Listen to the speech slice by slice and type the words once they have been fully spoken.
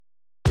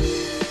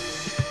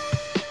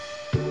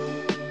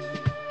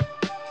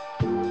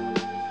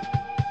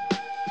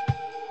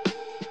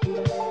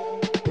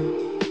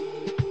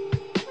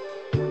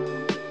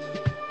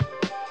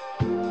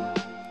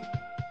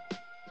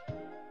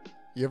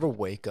You ever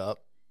wake up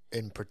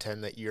and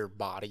pretend that your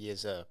body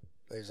is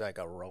like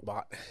a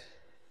robot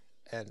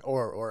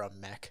or a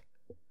mech,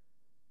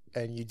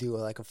 and you do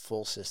like a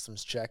full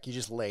systems check? You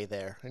just lay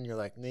there and you're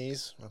like,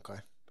 knees,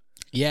 okay,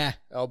 Yeah.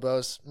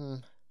 elbows,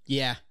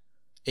 Yeah.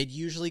 It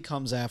usually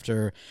comes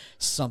after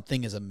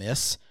something is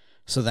amiss.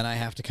 So then I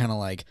have to kind of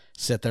like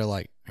sit there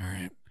like, all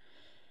right,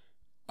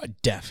 I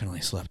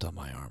definitely slept on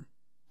my arm.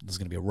 This is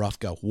going to be a rough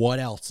go. What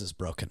else is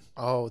broken?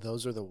 Oh,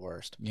 those are the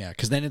worst. Yeah,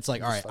 because then it's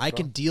like, You all right, slept I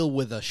can wrong? deal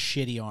with a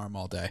shitty arm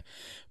all day,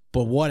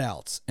 but what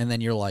else? And then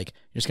you're like,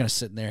 you're just kind of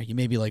sitting there. You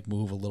maybe like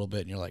move a little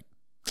bit and you're like,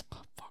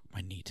 oh, fuck,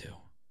 my knee too.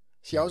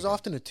 See, I was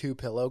often a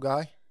 2-pillow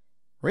guy.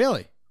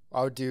 Really?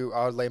 I would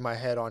lay my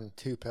head on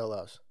 2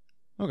 pillows.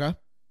 Okay.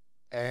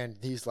 And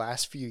these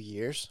last few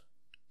years,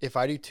 if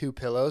I do 2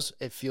 pillows,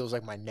 it feels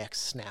like my neck's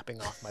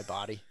snapping off my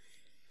body.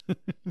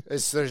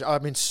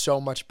 I'm in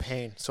so much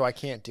pain, so I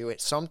can't do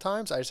it.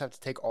 Sometimes I just have to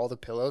take all the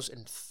pillows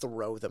and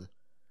throw them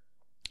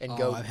and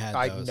go. I've had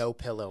I those. no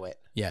pillow it.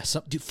 Yeah,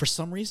 dude, for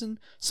some reason,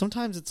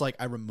 sometimes it's like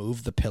I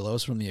remove the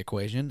pillows from the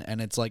equation,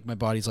 and it's like my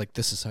body's like,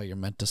 this is how you're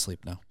meant to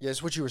sleep now. Yeah,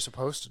 it's what you were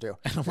supposed to do,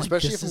 And I'm like,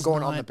 especially this if I'm is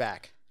going on not- the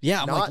back.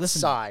 Yeah, I'm Not like,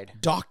 listen, side.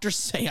 doctors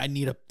say I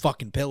need a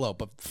fucking pillow,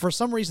 but for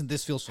some reason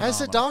this feels phenomenal.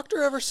 Has a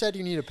doctor ever said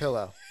you need a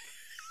pillow?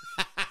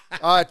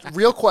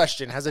 Real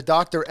question: has a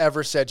doctor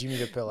ever said you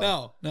need a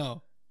pillow?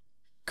 No.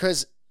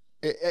 Because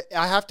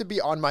I have to be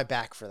on my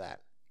back for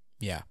that.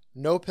 Yeah.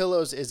 No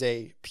pillows is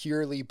a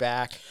purely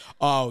back.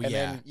 Oh, And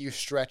yeah. then you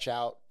stretch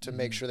out to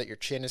make sure that your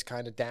chin is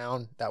kind of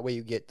down. That way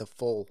you get the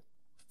full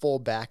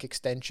back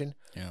extension.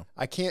 Yeah.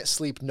 I can't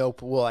sleep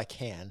well, I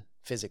can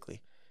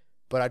physically,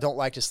 but I don't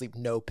like to sleep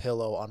no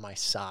pillow on my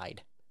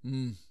side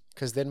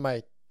because then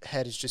my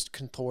head is just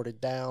contorted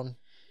down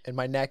and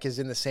my neck is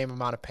in the same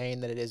amount of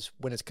pain that it is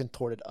when it's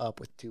contorted up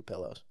with 2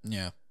 pillows.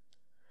 Yeah.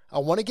 I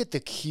want to get the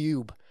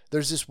cube.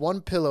 There's this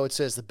one pillow. It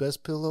says the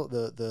best pillow,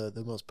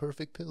 the most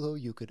perfect pillow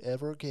you could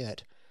ever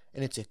get.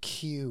 And it's a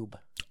cube.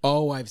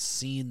 Oh, I've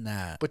seen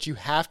that. But you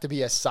have to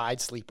be a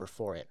side sleeper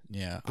for it.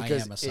 Yeah,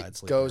 Because I am a side it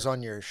sleeper. goes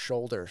on your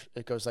shoulder.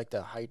 It goes like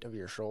the height of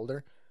your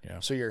shoulder. Yeah.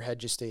 So your head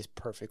just stays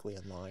perfectly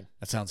in line.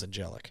 That sounds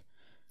angelic.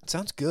 It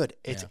sounds good.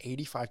 It's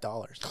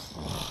 $85.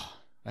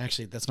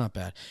 Actually, that's not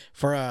bad.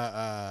 For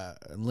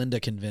Linda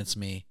convinced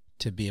me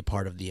to be a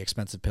part of the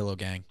expensive pillow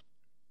gang.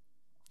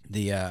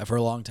 For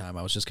a long time,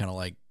 I was just kind of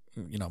like,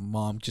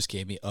 Mom just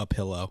gave me a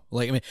pillow.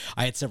 Like, I mean,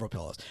 I had several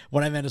pillows.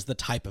 What I meant is the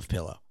type of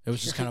pillow. It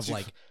was just kind of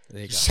like, there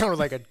you You go. sounded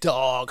like a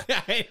dog.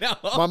 I know.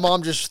 My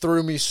mom just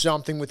threw me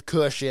something with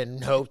cushion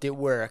and hoped it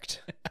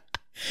worked.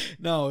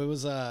 No, it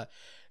was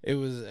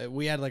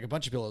we had like a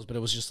bunch of pillows, but it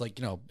was just like,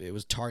 it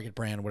was Target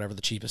brand, whatever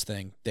the cheapest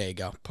thing. There you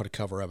go. Put a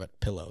cover of it,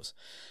 pillows.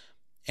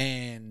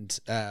 And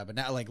but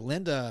now like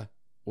Linda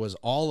was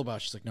all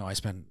about, she's like, no, I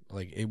spent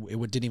like it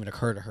didn't even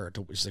occur to her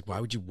she's like,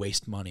 why would you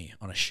waste money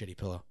on a shitty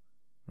pillow?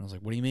 And I was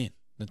like, what do you mean?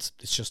 It's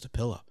just a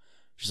pillow.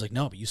 She's like,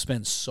 no, but you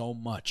spend so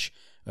much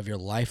of your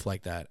life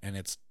like that, and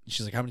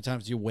she's like, how many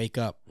times do you wake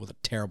up with a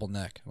terrible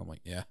neck? And I'm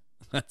like, yeah,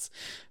 that's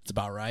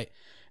about right.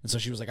 And so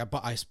she was like,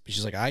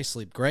 she's like, I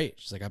sleep great.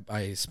 She's like,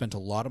 I spent a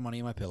lot of money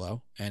on my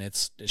pillow, and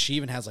she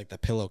even has like the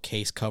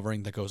pillowcase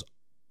covering that goes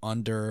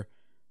under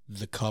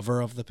the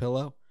cover of the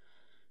pillow.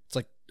 It's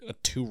like a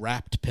 2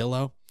 wrapped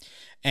pillow,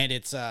 and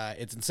it's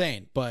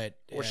insane. But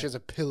Or she has a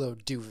pillow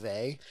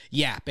duvet.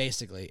 yeah,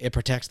 basically it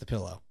protects the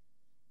pillow.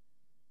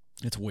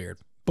 It's weird,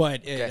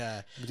 but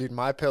Okay. Dude,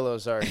 my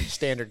pillows are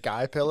standard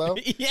guy pillow.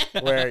 yeah,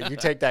 Where you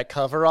take that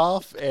cover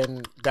off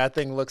and that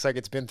thing looks like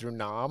it's been through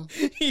Nom.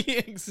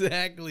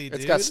 exactly. It's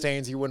dude. got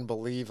stains you wouldn't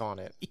believe on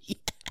it.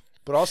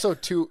 But also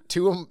two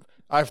of them,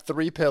 I have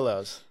 3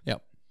 pillows.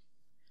 Yep.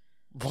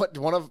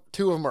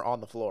 Two of them are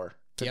on the floor,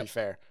 to be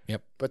fair.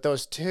 Yep. But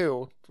those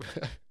two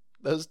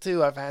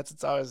I've had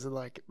since I was in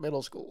like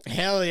middle school.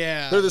 Hell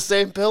yeah. They're the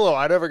same pillow.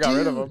 I never got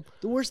rid of them.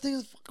 The worst thing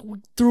is we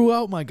threw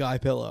out my guy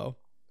pillow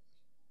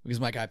because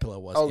my guy pillow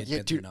was. Oh it'd yeah,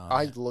 been through dude. Nom.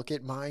 I look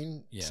at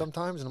mine Yeah.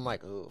 sometimes and I'm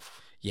like, oof.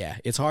 Yeah,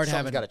 it's hard Something's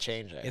having. got to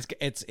change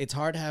it. It's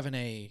hard having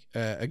a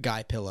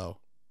guy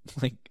pillow,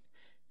 like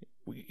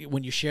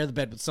when you share the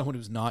bed with someone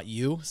who's not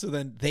you. So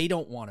then they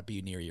don't want to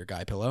be near your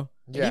guy pillow.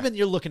 And Yeah. even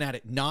you're looking at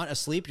it not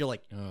asleep. You're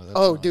like, oh, that's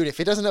Oh, not- dude, if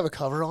it doesn't have a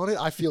cover on it,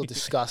 I feel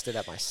disgusted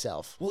at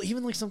myself. Well,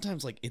 even like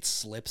sometimes like it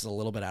slips a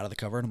little bit out of the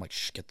cover, and I'm like,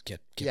 shh, get Yeah,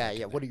 back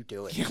yeah. in What there. are you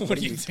doing? Yeah, what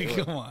do you doing?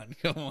 think?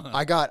 Come on.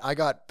 I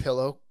got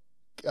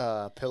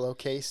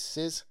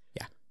pillowcases.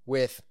 Yeah.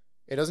 With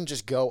it doesn't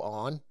just go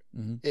on.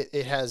 Mhm.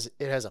 It has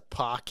a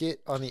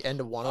pocket on the end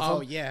of one of Oh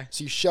them. yeah,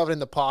 So you shove it in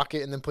the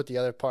pocket and then put the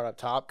other part up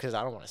top because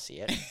I don't want to see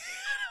it.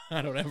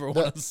 I don't ever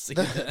want to see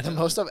that. The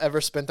most I've ever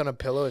spent on a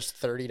pillow is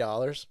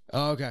 $30,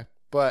 Oh, okay.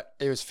 but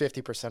it was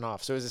 50%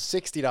 off. So it was a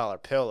 $60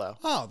 pillow.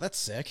 Oh, that's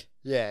sick.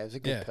 Yeah, it was a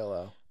good Yeah.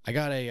 pillow. I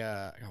got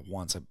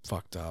once I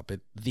fucked up.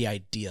 The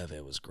idea of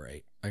it was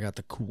great. I got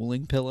the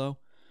cooling pillow.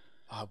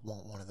 I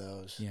want one of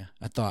those. Yeah,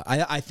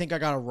 I think I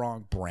got a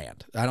wrong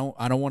brand. I don't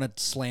want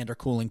to slander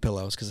cooling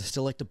pillows because I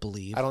still like to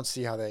believe. I don't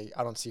see how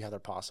they're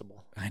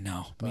possible. I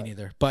know, me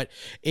neither. But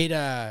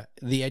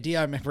the idea,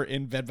 I remember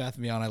in Bed Bath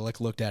 & Beyond, I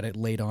looked at it,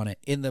 laid on it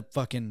in the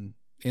fucking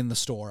in the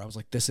store. I was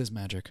like, this is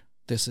magic.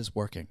 This is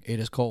working. It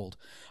is cold.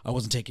 I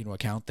wasn't taking into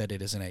account that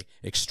it is in a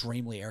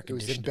extremely air It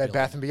was conditioned in Bed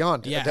Bath &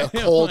 Beyond. Yeah.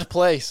 The cold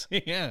place.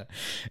 Yeah.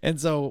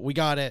 And so we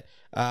got it.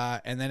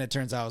 And then it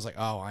turns out I was like,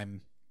 oh,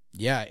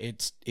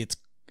 it's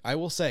I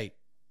will say,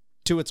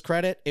 to its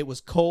credit, it was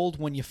cold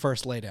when you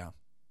first lay down.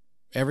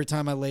 Every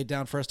time I laid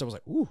down first, I was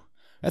like, ooh,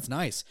 that's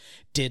nice.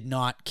 Did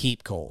not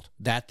keep cold.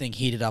 That thing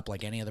heated up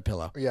like any other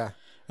pillow. Yeah.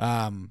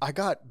 I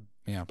got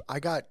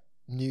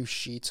new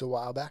sheets a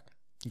while back.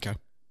 Okay.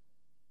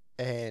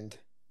 And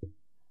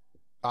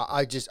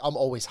I'm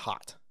always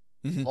hot.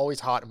 Mhm. I'm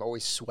always hot. I'm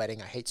always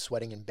sweating. I hate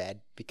sweating in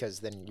bed because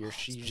then you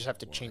just have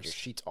to change your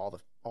sheets all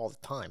the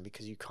time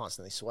because you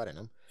constantly sweat in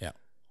them. Yeah.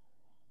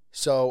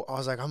 So I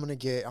was like, I'm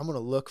gonna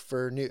look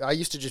for new. I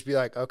used to just be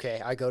like,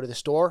 okay, I go to the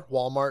store,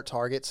 Walmart,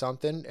 Target,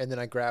 something, and then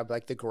I grab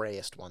like the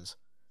grayest ones.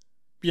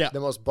 Yeah. The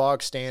most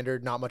bog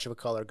standard, not much of a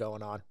color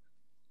going on.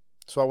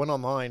 So I went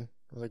online.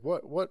 I was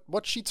like,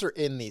 what sheets are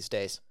in these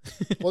days?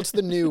 What's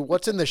in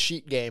the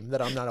sheet game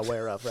that I'm not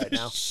aware of right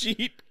now?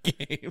 Sheet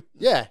game.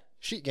 Yeah,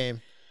 sheet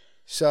game.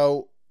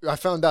 So I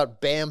found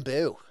out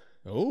bamboo.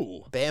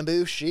 Oh.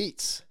 Bamboo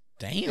sheets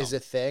Damn. is a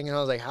thing. And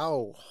I was like,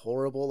 how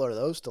horrible are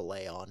those to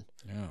lay on?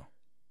 Yeah.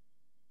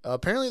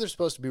 Apparently they're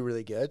supposed to be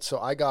really good. So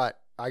I got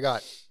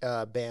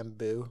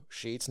bamboo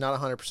sheets, not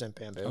 100%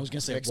 bamboo. I was going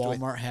to say Mixed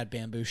Walmart had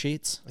bamboo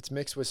sheets. It's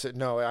mixed with,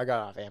 no, I got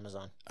it off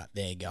Amazon.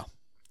 There you go.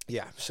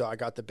 Yeah, so I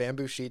got the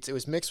bamboo sheets. It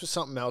was mixed with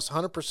something else.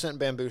 100%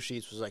 bamboo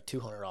sheets was like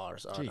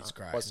 $200. Oh, Jesus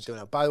Christ. Wasn't doing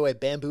it. By the way,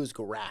 bamboo is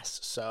grass,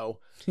 so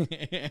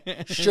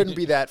shouldn't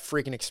be that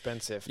freaking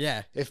expensive.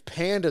 Yeah. If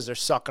pandas are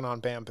sucking on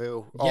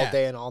bamboo all Yeah.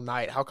 day and all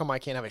night, how come I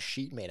can't have a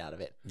sheet made out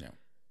of it? No.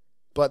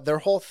 But their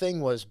whole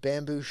thing was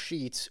bamboo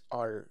sheets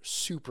are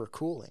super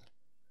cooling.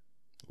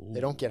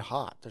 They don't get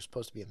hot. They're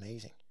supposed to be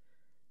amazing.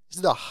 This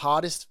is the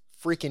hottest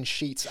freaking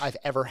sheets I've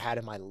ever had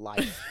in my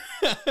life.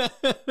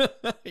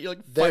 You're like,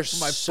 They're fight for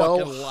my so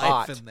fucking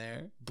hot. life in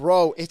there.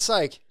 Bro, it's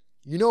like,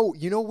 you know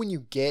when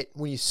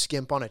you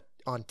skimp on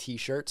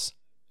t-shirts?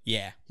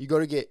 Yeah. You go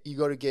to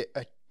get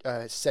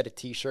a set of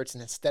t-shirts,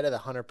 and instead of the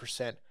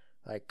 100%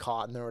 like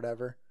cotton or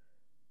whatever,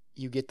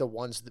 you get the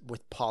ones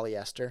with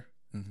polyester.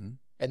 Mm-hmm.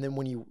 And then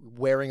when you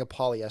wearing a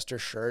polyester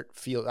shirt,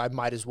 I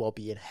might as well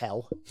be in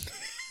hell.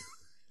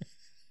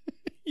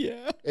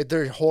 Yeah.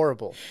 They're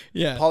horrible.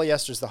 Yeah.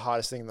 Polyester's the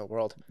hottest thing in the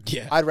world.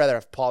 Yeah. I'd rather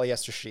have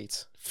polyester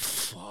sheets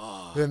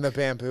Fuck. than the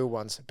bamboo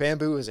ones.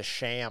 Bamboo is a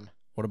sham.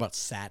 What about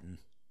satin?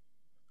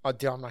 Oh,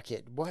 dude, I'm not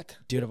kidding. What?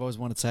 Dude, I've always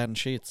wanted satin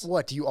sheets.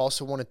 What? Do you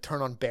also want to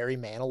turn on Barry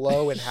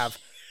Manilow and have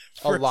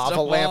a First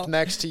lava of lamp all,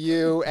 next to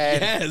you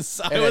and, yes,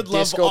 I and would a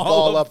love disco all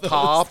ball of up those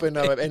top and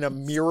things. a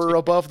mirror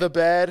above the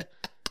bed?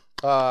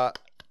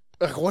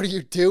 Like, what are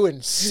you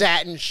doing?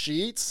 Satin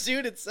sheets?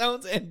 Dude, it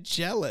sounds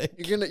angelic.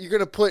 You're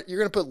gonna put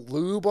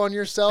lube on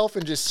yourself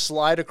and just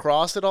slide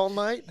across it all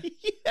night?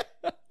 Yeah.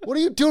 What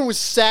are you doing with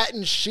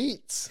satin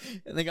sheets?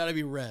 And they gotta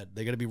be red.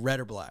 They gotta be red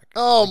or black.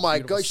 Oh Like my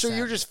beautiful god! So you're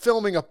satin. just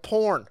filming a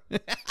porn?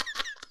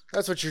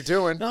 That's what you're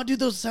doing. No, dude,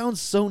 those sound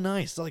so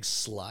nice. They like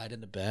slide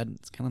into bed.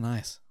 It's kind of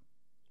nice.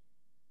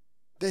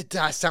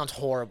 That sounds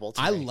horrible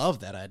to I me. love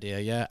that idea.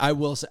 Yeah, I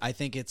will say. I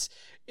think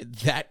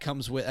that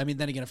comes with. I mean,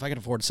 then again, if I can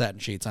afford satin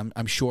sheets,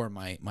 I'm sure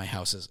my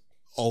house is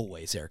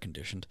always air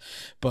conditioned.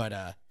 But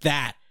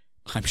that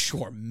I'm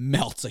sure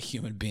melts a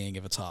human being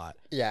if it's hot.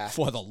 Yeah.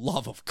 For the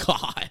love of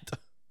God.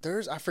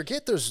 There's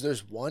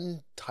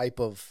one type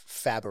of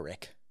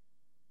fabric.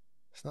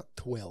 It's not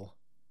twill.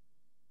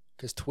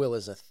 Because twill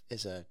is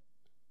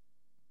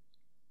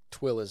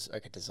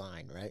like a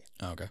design, right?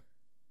 Okay.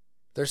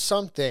 There's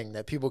something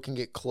that people can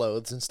get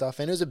clothes and stuff,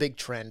 and it was a big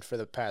trend for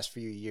the past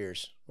few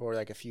years, or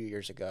like a few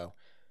years ago.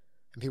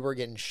 And people were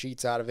getting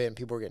sheets out of it, and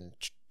people were getting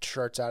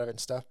shirts out of it and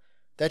stuff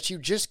that you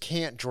just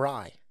can't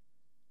dry.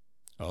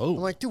 Oh.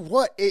 I'm like, dude,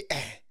 what?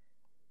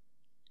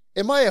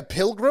 Am I a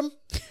pilgrim?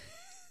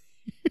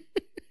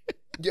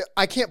 Yeah,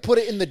 I can't put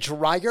it in the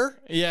dryer?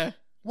 Yeah.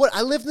 What?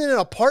 I lived in an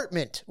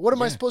apartment. What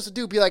am I Yeah. supposed to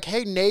do? Be like,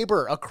 hey,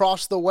 neighbor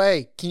across the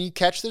way, can you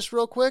catch this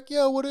real quick?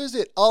 Yeah, what is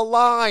it? A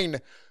line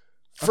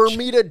for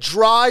me to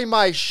dry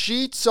my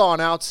sheets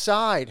on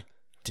outside.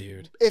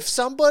 Dude. If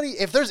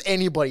there's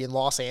anybody in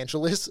Los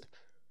Angeles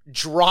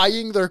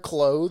drying their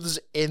clothes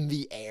in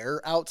the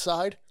air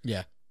outside,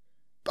 Yeah.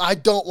 I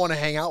don't want to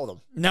hang out with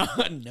them. No.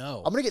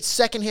 I'm going to get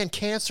secondhand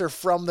cancer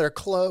from their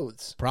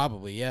clothes.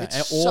 Probably, yeah.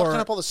 It's sucking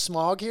up all the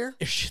smog here.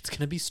 If shit's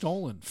gonna be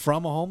stolen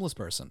from a homeless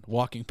person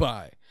walking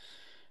by,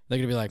 they're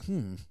gonna be like,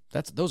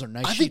 those are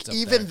nice I think sheets up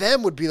even there.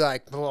 them would be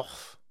like, ugh.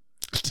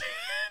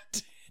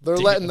 They're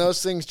letting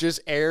those things just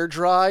air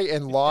dry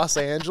in Los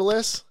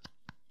Angeles.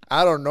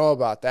 I don't know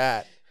about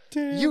that.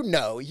 Damn. You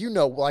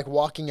know, like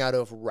walking out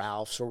of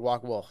Ralph's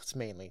or it's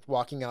mainly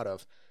walking out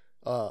of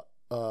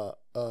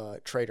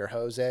Trader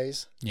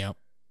Jose's, Yep.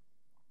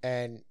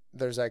 and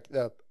there's like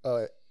a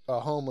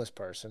homeless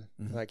person,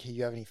 Mhm. like, hey,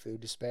 you have any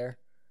food to spare?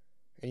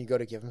 And you go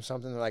to give them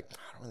something, they're like,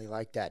 I don't really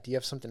like that. Do you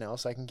have something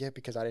else I can get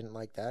because I didn't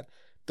like that?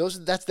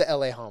 That's the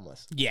LA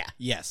homeless. Yeah.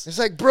 Yes. It's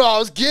like, bro, I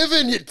was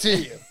giving it to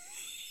you.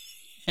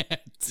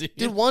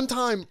 Dude, one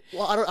time,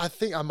 well, I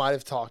think I might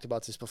have talked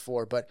about this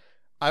before, but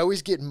I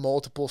always get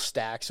multiple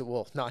stacks.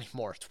 Well, not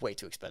anymore. It's way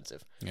too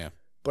expensive. Yeah.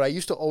 But I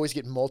used to always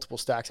get multiple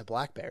stacks of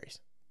blackberries.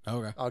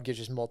 Okay. I'll get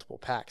just multiple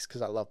packs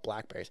because I love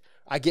blackberries.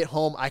 I get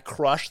home, I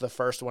crush the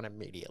first one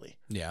immediately.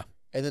 Yeah.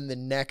 And then the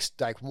next,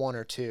 like, one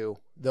or two,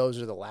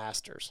 those are the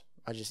lasters.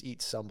 I just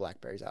eat some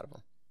blackberries out of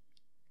them.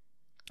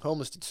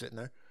 Homeless dude sitting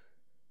there.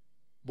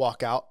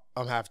 Walk out.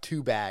 I have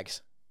 2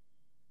 bags.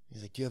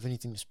 He's like, do you have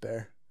anything to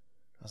spare?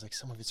 I was like,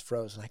 some of it's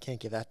frozen. I can't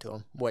give that to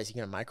him. What, is he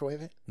going to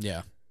microwave it?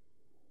 Yeah.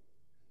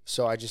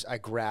 So I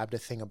grabbed a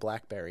thing of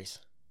blackberries.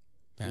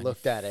 Man,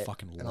 Looked at it.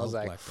 Fucking and I was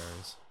like,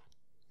 blackberries.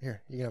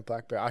 Here, you can have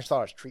blackberry. I just thought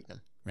I was treating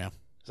him. Yeah.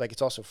 It's like,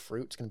 it's also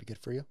fruit. It's going to be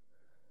good for you. And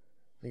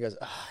he goes,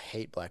 I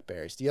hate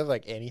blackberries. Do you have,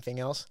 like, anything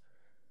else?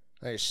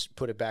 And I just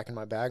put it back in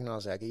my bag, and I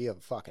was like, you have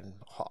a fucking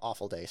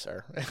awful day,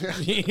 sir.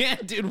 Yeah,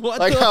 dude, what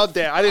like, the how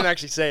dare. I didn't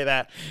actually say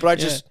that, but I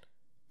just,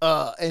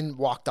 and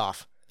walked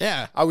off.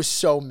 Yeah. I was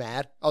so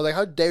mad. I was like,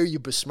 how dare you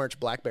besmirch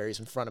blackberries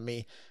in front of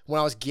me when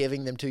I was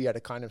giving them to you out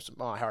of kindness of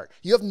my heart.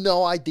 You have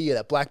no idea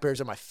that blackberries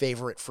are my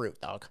favorite fruit,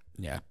 dog.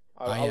 Yeah.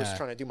 I was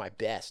trying to do my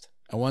best.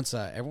 I once,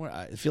 everyone,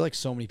 I feel like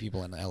so many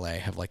people in LA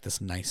have like this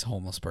nice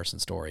homeless person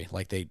story.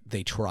 Like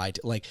they tried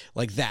to, like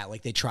that,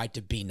 like they tried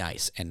to be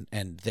nice, and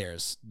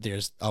there's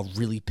a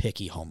really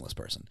picky homeless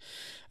person.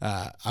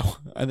 I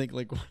think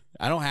like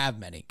I don't have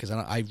many because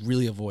I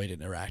really avoid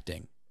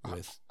interacting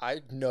with. I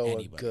know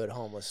anybody. a good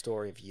homeless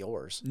story of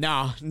yours.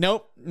 No, that's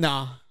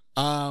not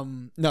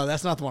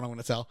the one I'm going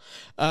to tell.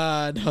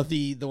 No,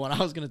 the one I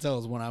was going to tell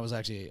is when I was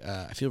actually,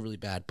 I feel really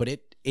bad, but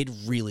it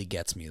really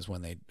gets me is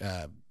when they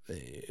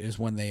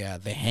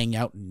hang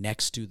out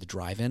next to the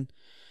drive-in.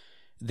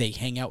 They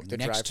hang out The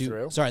next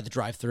drive-thru? to the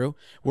drive-thru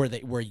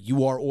where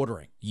you are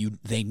ordering.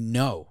 They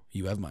know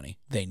you have money.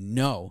 They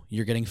know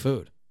you're getting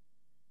food.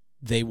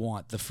 They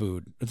want the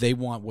food. They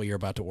want what you're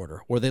about to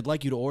order, or they'd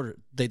like you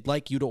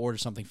to order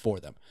something for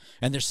them.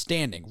 And they're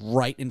standing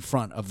right in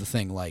front of the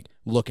thing, like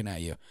looking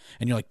at you.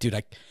 And you're like, dude,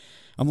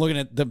 I'm looking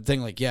at the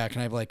thing like, yeah,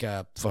 can I have like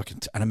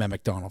and I'm at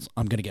McDonald's.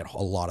 I'm going to get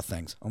a lot of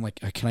things. I'm like,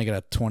 can I get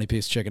a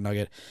 20-piece chicken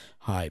nugget?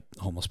 Hi,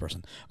 homeless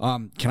person.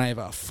 Can I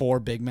have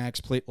 4 Big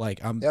Macs, please?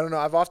 Like, I don't know.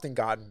 I've often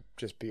gotten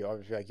just be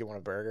obviously like, you want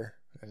a burger?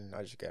 And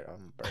I just get a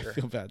burger. I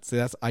feel bad. See,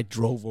 I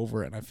drove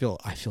over it, and I feel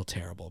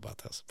terrible about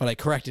this. But I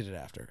corrected it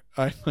after.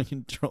 I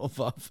fucking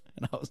drove up,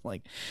 and I was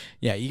like,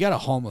 yeah, you got a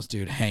homeless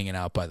dude hanging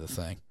out by the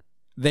thing.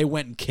 They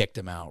went and kicked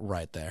him out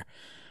right there.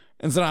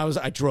 And so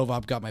I drove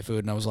up, got my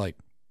food, and I was like,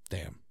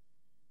 damn,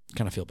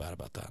 kind of feel bad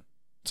about that.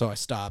 So I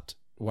stopped,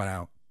 went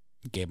out,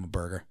 gave him a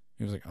burger.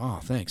 He was like, oh,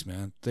 thanks,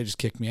 man. They just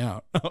kicked me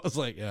out. I was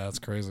like, yeah, that's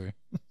crazy.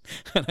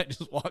 And I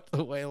just walked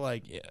away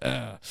like,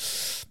 yeah,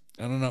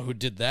 I don't know who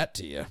did that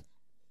to you.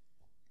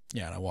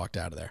 Yeah, and I walked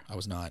out of there.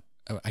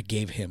 I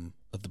gave him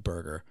the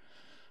burger.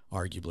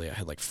 Arguably, I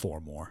had like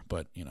 4 more,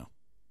 but,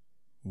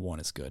 1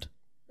 is good.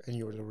 And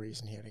you were the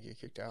reason he had to get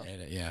kicked out.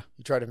 And, yeah.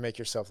 You try to make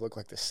yourself look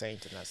like the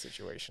saint in that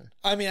situation.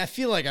 I mean, I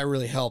feel like I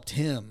really helped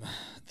him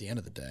at the end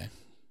of the day.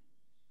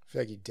 I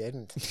feel like you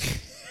didn't. I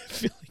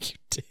feel like you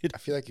did. I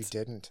feel like you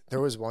didn't. There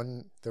was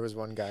one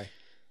guy.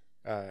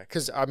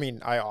 Because, I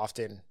mean, I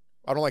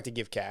don't like to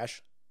give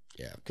cash.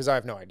 Yeah. Because I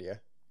have no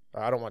idea.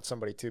 I don't want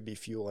somebody to be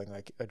fueling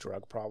like a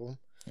drug problem.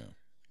 Yeah.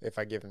 If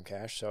I give them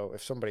cash. So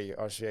if somebody,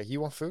 I'll say,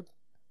 you want food?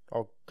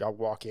 I'll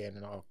walk in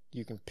and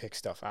you can pick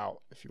stuff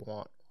out if you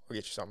want. I'll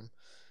get you something.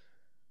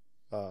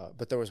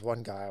 But there was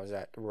one guy, I was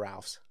at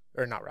Ralph's,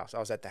 or not Ralph's, I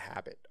was at The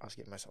Habit. I was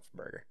getting myself a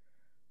burger.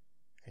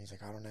 And he's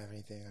like, I don't have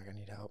anything. Like, I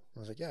need help. I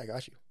was like, yeah, I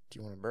got you. Do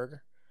you want a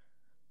burger?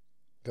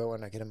 Go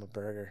and I get him a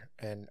burger.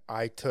 And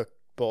I took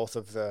both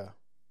of the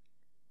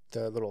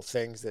little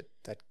things that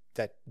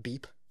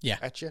beep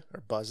at you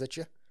or buzz at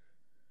you.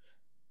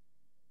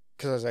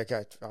 Because I was like,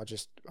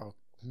 I'll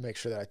make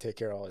sure that I take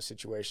care of all the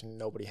situation.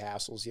 Nobody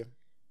hassles you.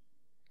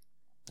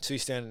 So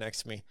he's standing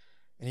next to me,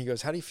 and he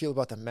goes, how do you feel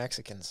about the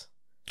Mexicans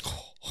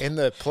in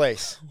the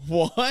place?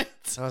 What?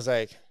 And I was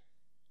like,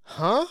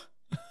 huh?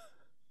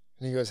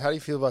 And he goes, how do you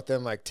feel about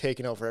them, like,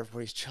 taking over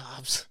everybody's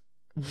jobs?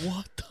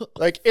 What the?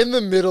 Like, in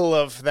the middle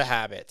of The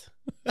Habit.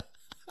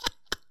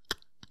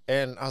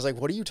 And I was like,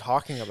 what are you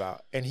talking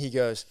about? And he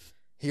goes,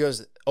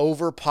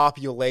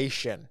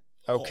 overpopulation.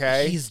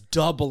 Okay. Oh, he's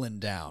doubling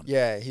down.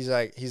 Yeah, he's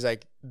like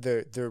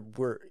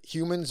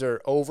humans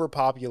are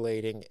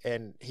overpopulating,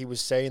 and he was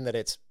saying that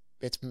it's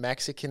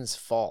Mexicans'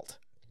 fault.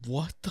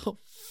 What the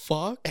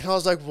fuck? And I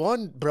was like,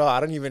 bro, I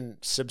don't even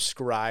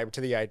subscribe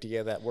to the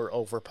idea that we're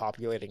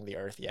overpopulating the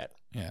earth yet.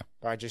 Yeah.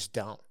 I just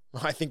don't.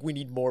 I think we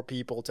need more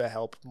people to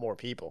help more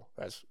people.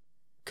 That's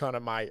kind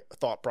of my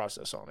thought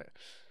process on it.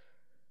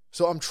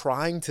 So I'm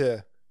trying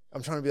to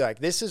be like,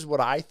 this is what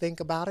I think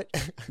about it.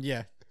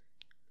 Yeah.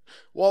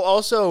 While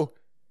also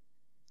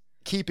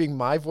keeping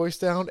my voice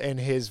down and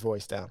his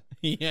voice down.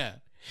 Yeah.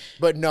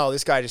 But no,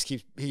 this guy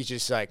he's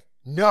just like,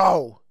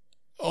 no.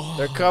 Oh.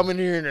 They're coming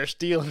here and they're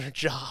stealing our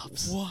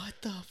jobs. What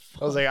the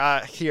fuck? I was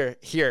like,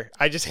 here.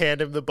 I just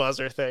hand him the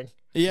buzzer thing.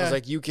 Yeah. I was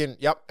like, you can,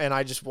 yep. And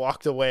I just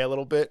walked away a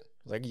little bit.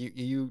 Like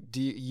you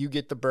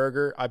get the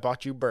burger. I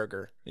bought you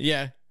burger.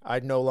 Yeah.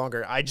 I'm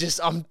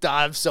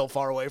so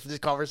far away from this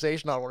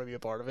conversation. I don't want to be a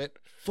part of it.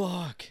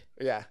 Fuck.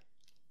 Yeah.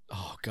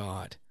 Oh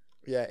God.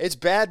 Yeah. It's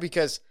bad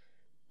because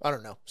I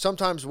don't know.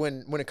 Sometimes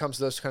when it comes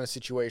to those kind of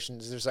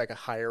situations, there's like a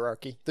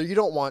hierarchy. You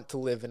don't want to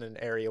live in an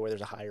area where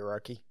there's a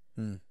hierarchy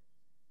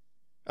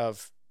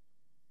of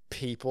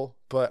people,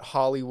 but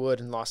Hollywood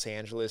and Los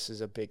Angeles is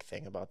a big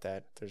thing about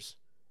that.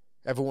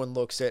 Everyone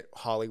looks at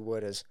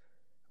Hollywood as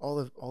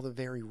all the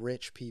very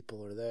rich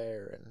people are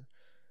there, and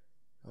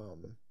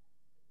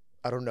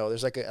I don't know.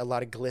 There's like a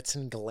lot of glitz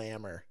and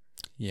glamour.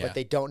 Yeah. But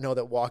they don't know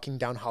that walking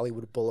down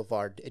Hollywood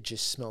Boulevard, it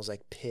just smells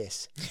like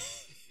piss.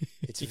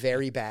 It's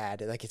very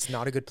bad. Like, it's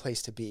not a good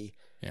place to be.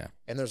 Yeah.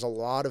 And there's a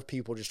lot of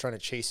people just trying to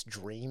chase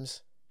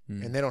dreams,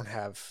 and they don't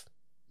have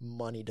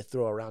money to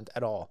throw around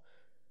at all.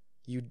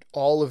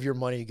 All of your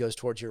money goes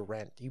towards your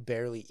rent. You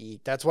barely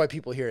eat. That's why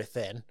people here are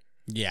thin.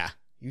 Yeah.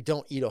 You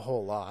don't eat a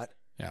whole lot.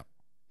 Yeah.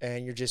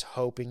 And you're just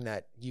hoping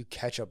that you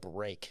catch a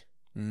break.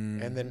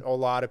 Mm. And then a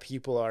lot of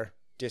people are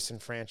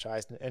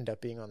disenfranchised and end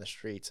up being on the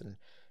streets, and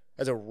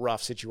that's a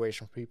rough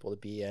situation for people to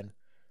be in.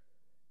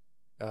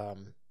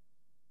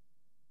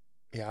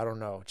 Yeah, I don't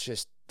know. It's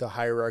just the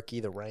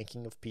hierarchy, the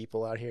ranking of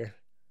people out here.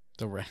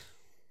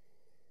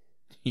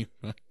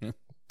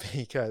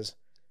 Because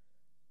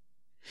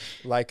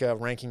like a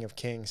ranking of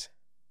kings,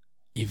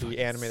 the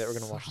anime that we're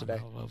gonna watch today.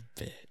 Son of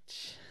a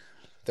bitch.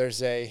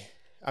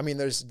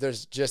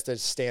 There's just a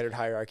standard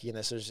hierarchy in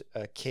this. There's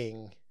a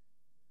king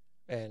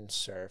and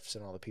serfs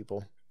and all the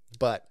people.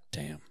 But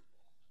damn,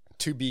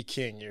 to be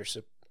king,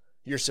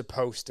 you're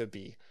supposed to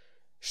be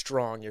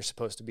strong. You're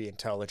supposed to be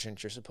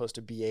intelligent. You're supposed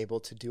to be able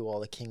to do all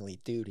the kingly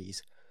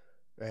duties.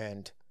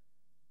 And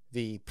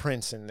the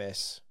prince in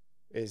this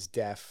is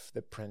deaf.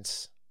 The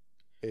prince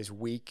is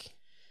weak.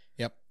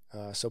 Yep.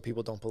 So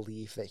people don't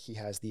believe that he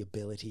has the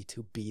ability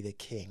to be the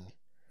king.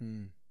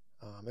 And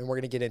we're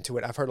going to get into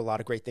it. I've heard a lot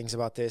of great things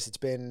about this. It's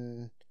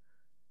been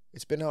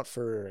out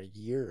for a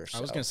year or so.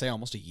 I was going to say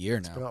almost a year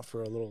now. It's been out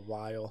for a little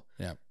while.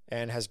 Yeah.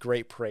 And has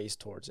great praise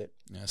towards it.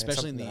 Yeah,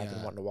 especially in I've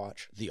been wanting to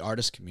watch. the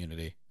artist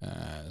community,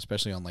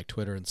 especially on like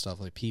Twitter and stuff.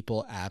 Like,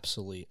 people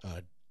absolutely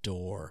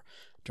adore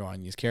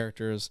drawing these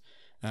characters,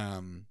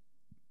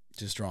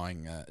 just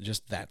drawing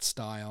just that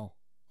style,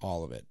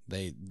 all of it.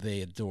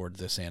 They adored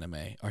this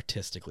anime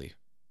artistically.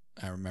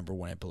 I remember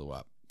when it blew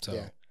up. So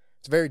yeah,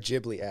 it's very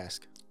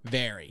Ghibli-esque.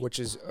 Very, which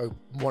is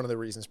one of the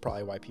reasons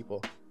probably why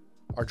people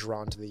are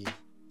drawn to the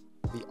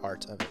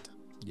art of it.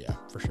 Yeah,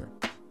 for sure.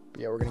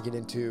 Yeah, we're gonna get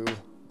into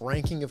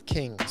ranking of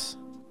kings.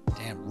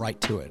 Damn, right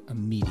to it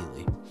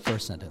immediately.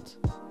 First sentence.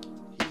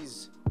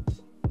 He's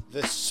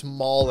the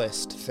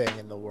smallest thing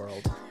in the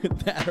world.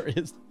 That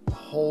is.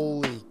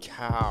 Holy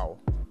cow!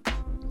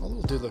 My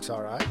little dude looks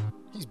all right.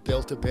 He's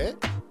built a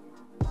bit.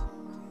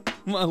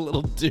 My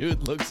little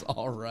dude looks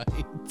all right.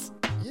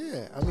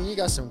 Yeah, I mean, you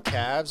got some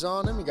calves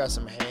on him. You got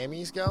some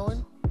hammies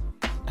going.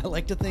 I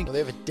like to think they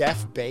have a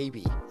deaf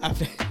baby. I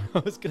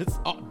was gonna.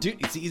 Oh, dude,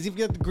 it's easy to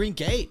get the green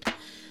cape.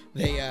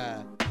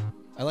 I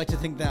like to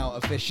think now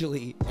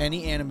officially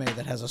any anime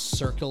that has a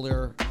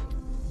circular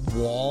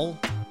wall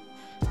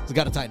has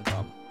got a Titan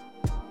problem.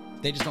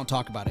 They just don't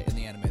talk about it in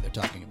the anime they're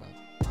talking about.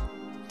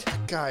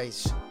 That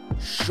guy's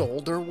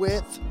shoulder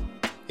width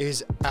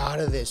is out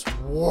of this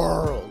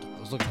world. I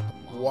was looking at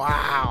the mall.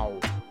 Wow.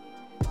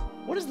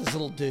 What is this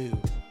little dude?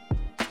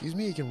 Excuse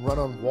me, he can run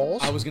on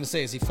walls? I was gonna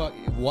say, is he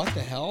what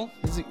the hell?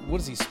 What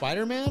is he,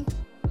 Spider-Man?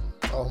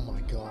 Oh my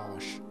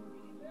gosh.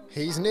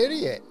 He's an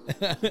idiot.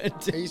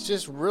 He's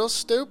just real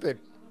stupid.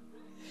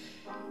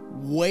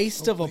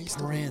 Waste of a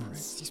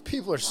prince. These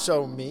people are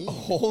so mean.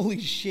 Holy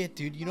shit,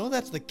 dude. You know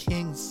that's the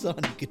king's son.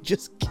 He could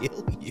just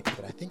kill you.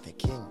 But I think the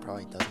king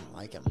probably doesn't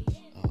like him.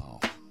 Oh.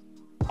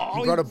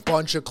 He brought a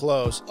bunch of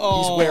clothes.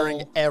 Oh. He's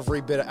wearing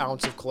every bit of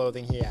ounce of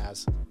clothing he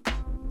has.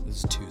 This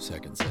is 2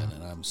 seconds in,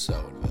 and I'm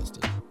so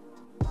invested.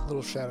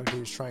 Little shadow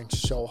dude's trying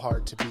so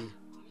hard to be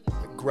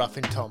gruff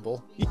and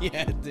tumble.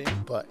 Yeah,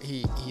 dude. But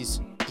he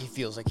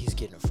feels like he's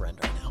getting a friend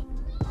right now.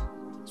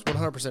 He's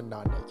 100%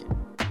 not naked.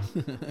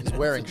 He's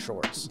wearing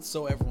shorts.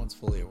 So everyone's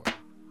fully aware.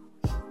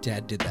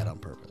 Dad did that on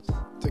purpose.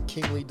 The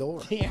kingly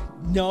door. Yeah.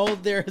 No,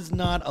 there is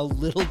not a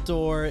little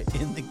door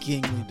in the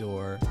kingly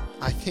door.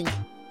 I think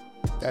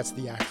that's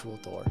the actual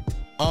door.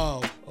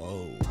 Oh.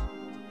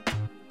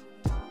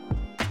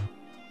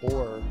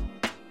 Or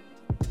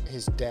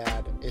his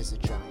dad is a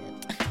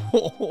giant.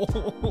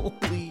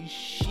 Holy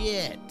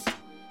shit.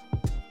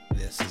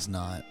 This is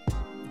not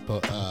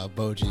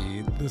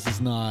Boji. This is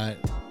not.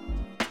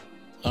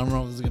 I don't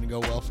know if this is going to go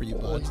well for you,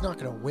 Well, bud. he's not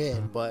going to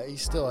win, but he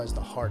still has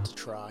the heart to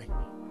try.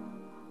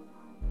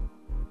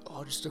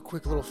 Oh, just a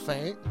quick little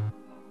feint.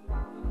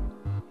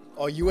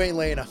 Oh, you ain't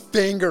laying a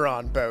finger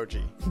on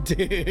Boji.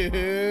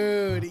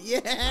 Dude,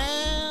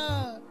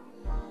 yeah.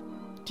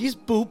 Do you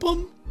just boop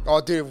him?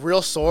 Oh, dude,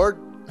 real sword?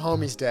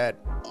 Homie's dead.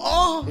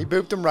 Oh, He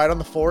booped him right on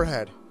the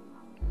forehead.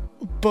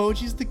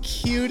 Boji's the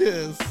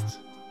cutest.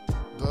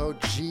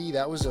 Boji,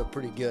 that was a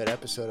pretty good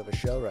episode of a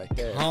show right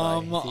there.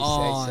 Come if you say so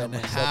on,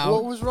 myself. how-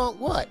 What was wrong?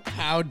 What?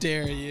 How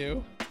dare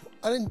you?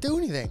 I didn't do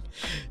anything.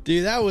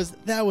 Dude, that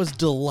was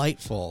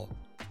delightful.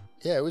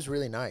 Yeah, it was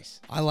really nice.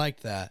 I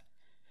liked that.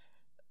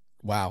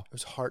 Wow. It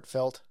was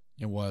heartfelt.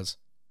 It was.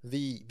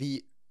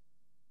 The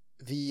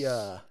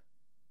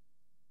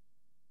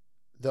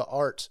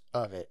art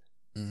of it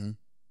Mm-hmm.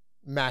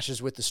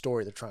 matches with the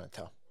story they're trying to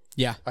tell.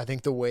 Yeah. I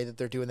think the way that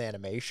they're doing the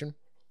animation,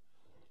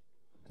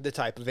 the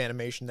type of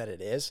animation that it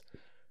is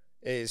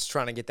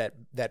trying to get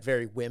that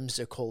very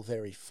whimsical,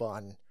 very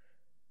fun,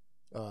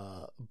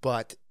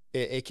 but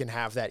it can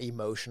have that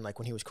emotion, like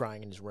when he was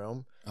crying in his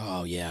room.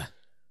 Oh yeah.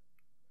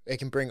 It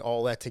can bring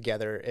all that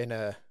together in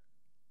a,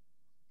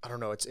 I don't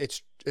know,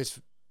 it's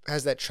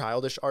has that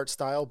childish art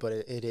style, but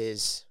it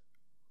is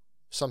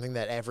something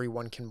that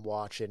everyone can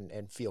watch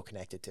and feel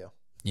connected to.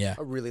 Yeah.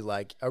 I really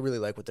like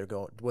what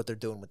they're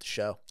doing with the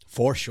show.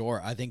 For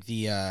sure. I think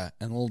the and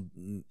a little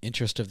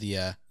interest of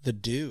the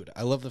dude.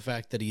 I love the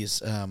fact that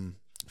he's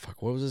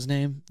what was his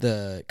name?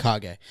 The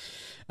Kage.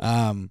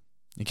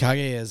 Kage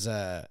is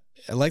I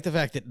like the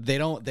fact that they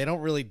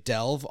don't really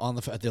delve on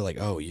the fact they're like,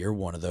 oh, you're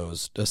one of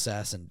those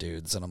assassin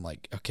dudes, and I'm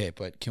like, okay,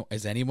 but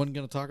is anyone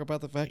going to talk about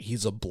the fact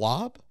he's a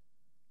blob?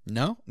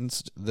 No,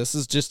 this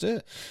is just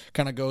it.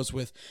 Kind of goes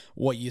with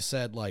what you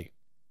said, like.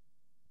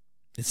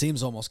 It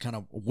seems almost kind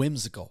of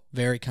whimsical,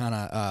 very kind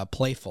of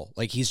playful.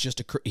 Like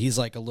he's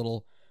like a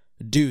little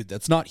dude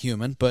that's not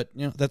human, but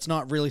you know that's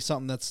not really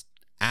something that's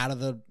out of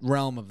the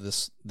realm of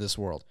this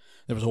world.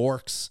 There was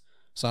orcs,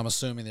 so I'm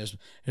assuming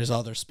there's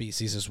other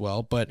species as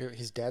well. But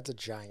his dad's a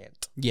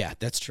giant. Yeah,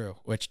 that's true.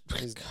 Which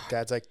his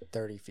dad's like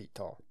 30 feet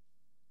tall.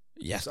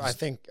 Yes, so I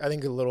think a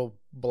little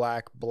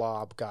black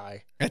blob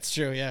guy. That's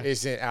true. Yeah,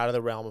 isn't out of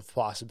the realm of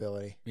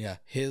possibility. Yeah,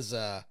 his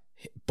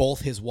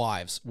both his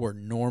wives were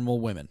normal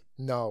women.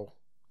 No.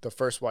 The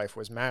first wife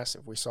was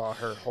massive. We saw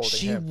her holding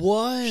him.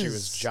 She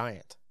was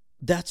giant.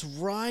 That's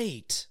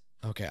right.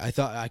 Okay, I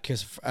thought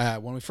because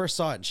when we first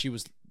saw it, and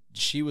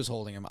she was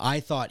holding him. I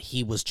thought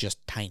he was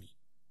just tiny.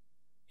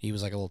 He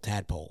was like a little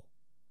tadpole.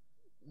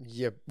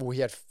 Yeah, well,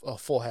 he had a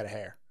full head of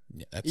hair.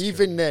 Yeah, that's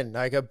even true. then,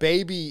 like a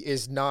baby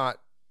is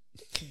not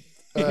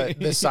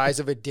the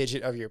size of a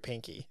digit of your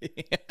pinky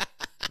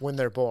when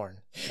they're born.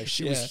 Like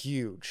she was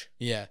huge.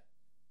 Yeah.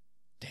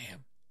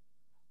 Damn.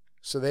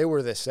 So they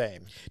were the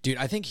same. Dude,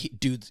 I think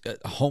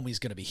homie's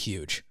going to be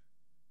huge.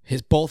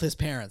 Both his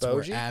parents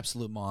Boji? were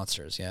absolute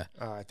monsters, yeah.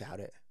 I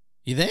doubt it.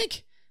 You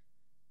think?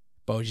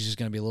 Boji's just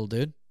going to be a little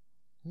dude?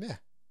 Yeah.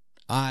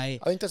 I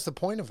think that's the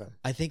point of him.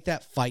 I think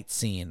that fight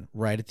scene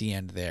right at the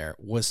end there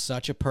was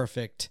such a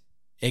perfect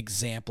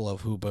example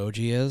of who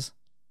Boji is.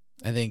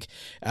 I think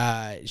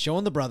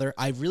showing the brother,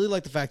 I really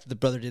like the fact that the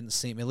brother didn't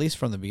seem, at least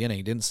from the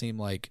beginning, didn't seem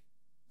like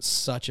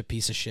such a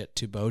piece of shit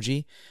to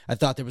Boji. I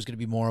thought there was going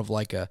to be more of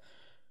like a,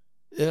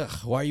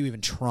 why are you even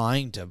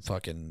trying to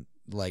fucking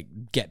like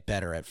get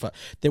better at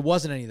there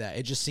wasn't any of that.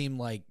 It just seemed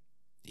like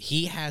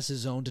he has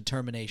his own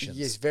determinations.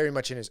 He is very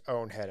much in his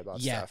own head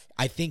about stuff.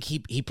 I think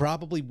he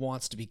probably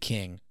wants to be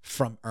king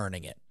from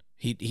earning it.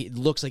 He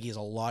looks like he has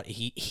a lot.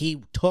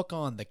 He took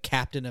on the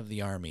captain of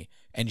the army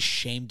and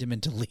shamed him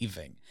into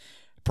leaving,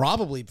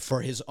 probably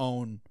for his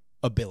own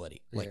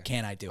ability. Like,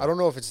 can I do it? I don't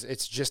know if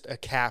it's just a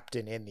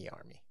captain in the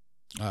army.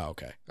 Oh,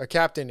 okay. A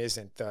captain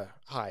isn't the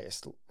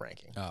highest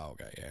ranking. Oh,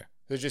 okay, yeah.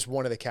 There's just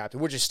one of the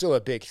captains, which is still a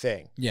big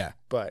thing. Yeah.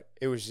 But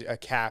it was a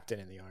captain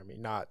in the army,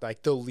 not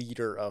like the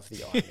leader of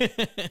the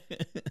army.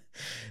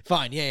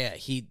 Fine, yeah.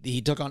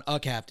 He took on a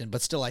captain,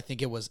 but still I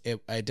think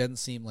it didn't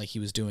seem like he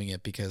was doing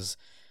it because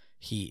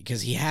he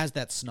has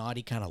that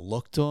snotty kind of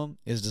look to him.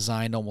 His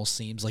design almost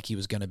seems like he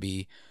was going to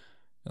be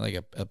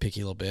like a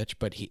picky little bitch,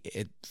 but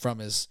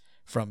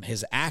from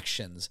his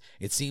actions,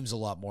 it seems a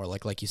lot more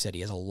like you said,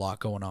 he has a lot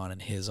going on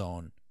in his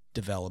own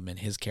development.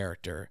 His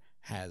character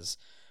has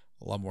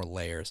a lot more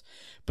layers.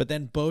 But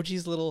then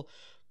Boji's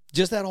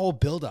just that whole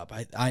buildup.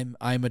 I'm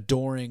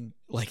adoring,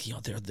 like, you know,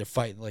 they're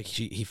fighting, like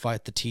he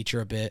fight the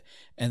teacher a bit,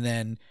 and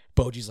then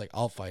Boji's like,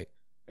 I'll fight,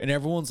 and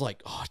everyone's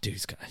like, oh, dude,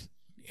 he's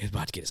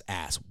about to get his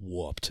ass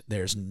whooped.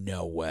 There's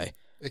no way.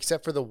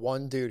 Except for the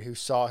one dude who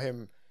saw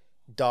him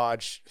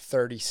dodge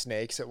 30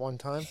 snakes at one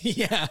time.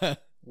 Yeah.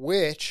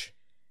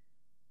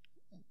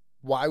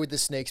 Why would the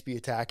snakes be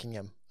attacking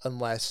him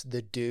unless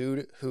the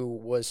dude who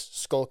was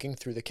skulking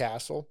through the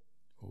castle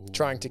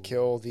trying to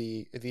kill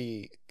the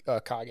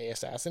Kage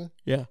assassin?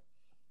 Yeah.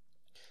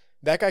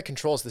 That guy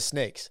controls the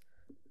snakes.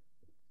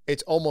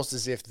 It's almost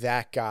as if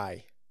that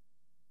guy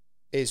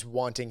is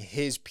wanting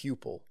his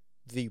pupil,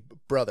 the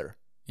brother,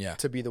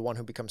 to be the one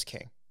who becomes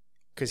king.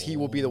 Because he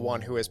will be the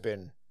one who has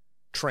been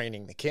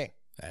training the king.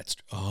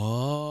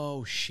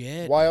 Oh,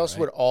 shit. Why else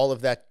would all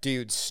of that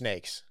dude's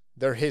snakes,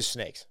 they're his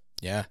snakes,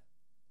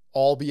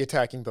 all be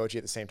attacking Boji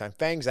at the same time?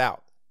 Fangs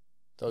out.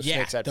 Those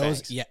snakes had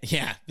fangs.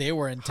 Yeah, they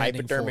were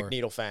intending hypodermic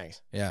needle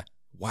fangs. Yeah.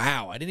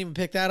 Wow, I didn't even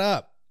pick that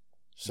up.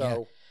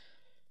 So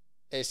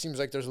it seems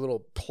like there's a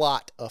little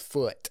plot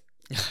afoot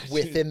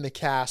within the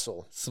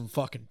castle. Some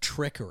fucking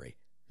trickery.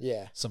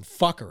 Yeah. Some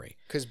fuckery.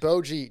 Because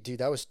Boji, dude,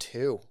 that was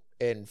 2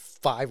 in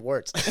 5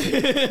 words.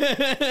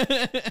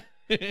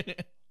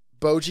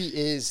 Boji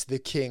is the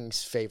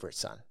king's favorite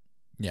son.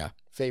 Yeah.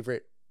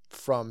 Favorite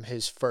from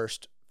his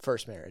first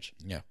marriage.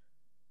 Yeah.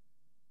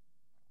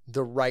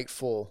 The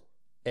rightful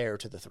heir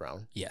to the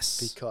throne. Yes.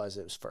 Because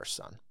it was first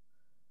son.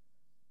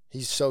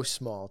 He's so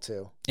small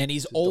too. And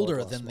he's adorable older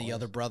how than small the he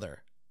other is. brother.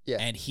 Yeah.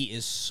 And he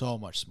is so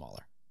much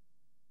smaller.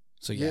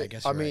 So yeah, I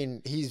guess you're right.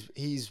 mean,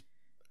 he's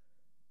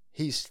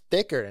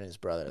thicker than his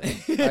brother.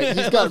 He's I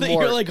got love that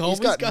more. you're like, he's "Homie's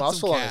got got some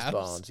muscle on his calves."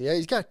 bones. Yeah,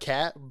 he's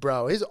got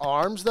bro. His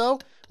arms though,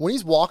 when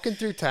he's walking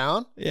through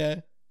town,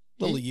 Yeah.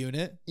 Little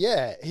unit.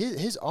 yeah,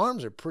 his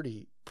arms are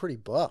pretty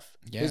buff.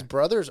 Yeah. His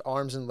brother's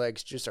arms and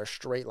legs just are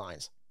straight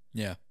lines,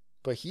 Yeah.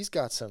 but he's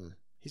got some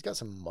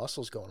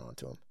muscles going on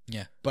to him.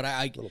 Yeah. But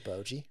I Little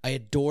Boji. I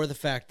adore the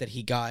fact that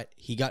he got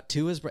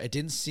to his brother. It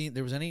didn't seem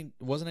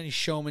wasn't any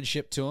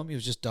showmanship to him. He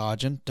was just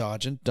dodging.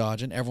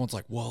 Everyone's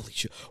like, "Whoa,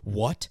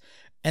 what?"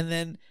 And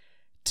then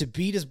to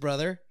beat his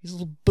brother, he's a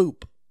little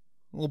boop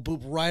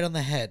right on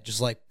the head, just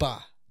like,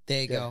 "Bah,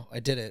 there you go, I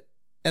did it."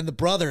 And the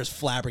brother is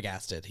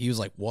flabbergasted. He was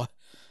like, "What?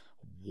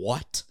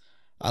 What?"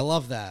 I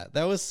love that.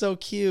 That was so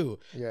cute.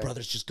 Yeah.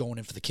 Brother's just going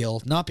in for the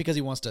kill, not because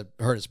he wants to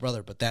hurt his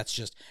brother, but that's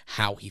just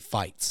how he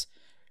fights.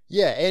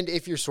 Yeah, and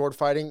if you're sword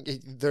fighting,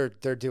 they're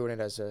doing it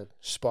as a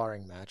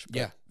sparring match. But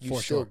Yeah, you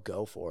for still sure.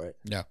 go for it.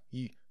 Yeah.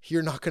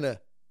 You're not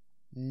gonna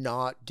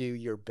not do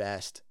your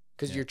best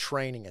because Yeah. you're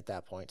training at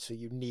that point. So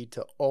you need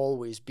to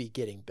always be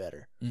getting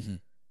better. Mm-hmm.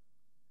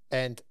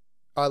 And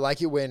I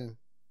like it when,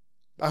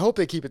 I hope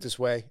they keep it this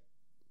way,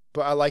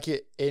 but I like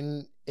it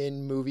in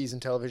movies and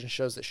television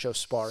shows that show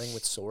sparring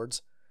with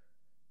swords,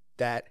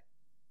 that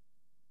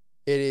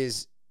it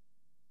is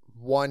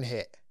one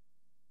hit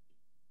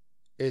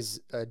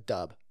is a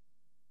dub.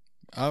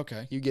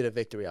 Okay. You get a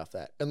victory off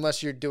that.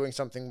 Unless you're doing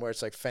something where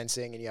it's like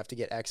fencing and you have to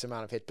get X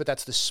amount of hits, but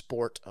that's the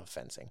sport of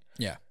fencing.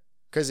 Yeah.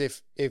 Because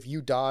if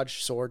you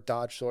dodge sword,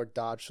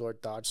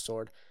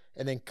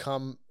 and then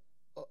come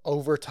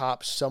over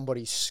top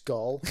somebody's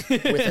skull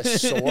with a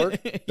sword,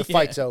 the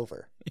fight's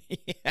over.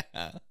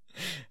 Yeah.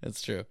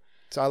 That's true.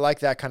 So I like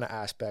that kind of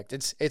aspect.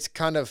 It's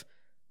kind of,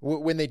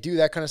 when they do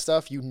that kind of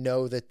stuff, you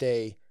know that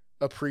they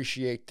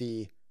appreciate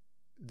the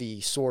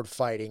sword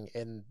fighting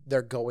and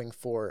they're going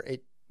for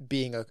it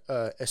being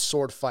a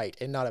sword fight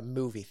and not a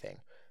movie thing.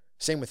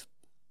 Same with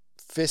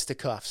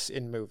fisticuffs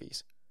in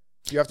movies.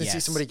 You have to see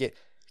Yes. somebody get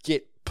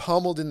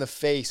pummeled in the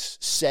face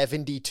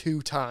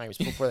 72 times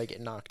before they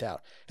get knocked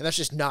out. And that's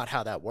just not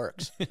how that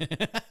works.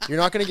 You're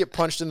not going to get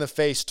punched in the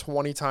face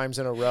 20 times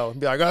in a row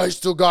and be like, "Oh, I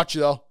still got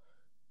you though,"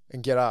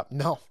 and get up.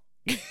 No,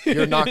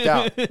 you're knocked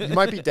out. You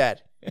might be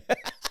dead.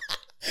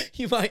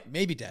 You might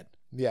maybe dead.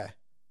 Yeah.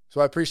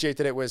 So I appreciate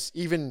that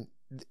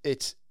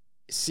it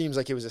seems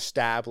like it was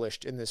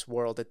established in this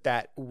world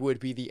that would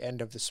be the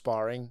end of the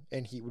sparring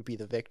and he would be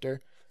the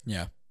victor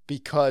Yeah.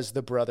 because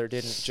the brother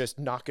didn't just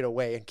knock it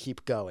away and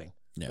keep going.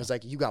 Yeah. It was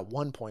like, "You got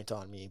 1 point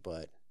on me,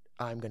 but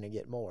I'm going to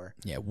get more."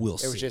 Yeah, we'll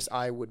see. It was just,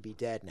 I would be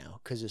dead now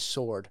because his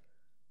sword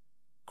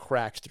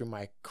cracked through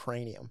my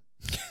cranium.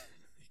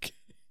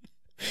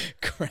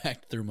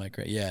 cracked through my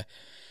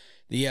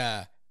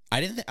yeah. I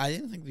didn't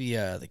think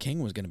the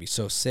king was going to be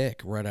so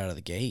sick right out of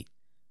the gate.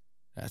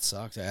 That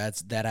sucks.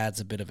 That adds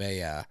a bit of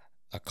a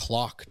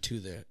clock to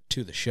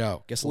the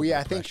show. Guess a little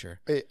bit of pressure.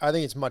 I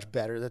think it's much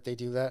better that they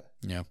do that.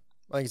 Yeah.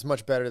 I think it's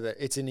much better that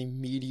it's an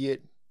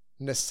immediate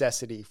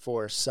necessity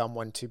for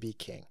someone to be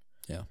king.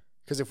 Yeah.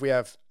 Because if we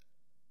have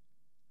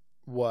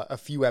a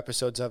few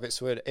episodes of it,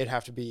 so it'd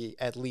have to be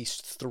at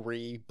least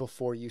 3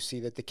 before you see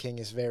that the king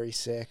is very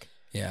sick,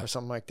 Yeah. or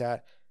something like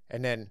that.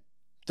 And then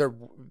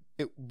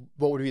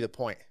what would be the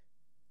point?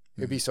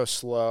 It'd be so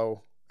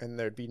slow, and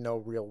there'd be no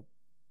real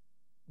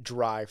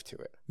drive to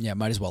it. Yeah,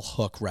 might as well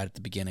hook right at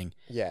the beginning.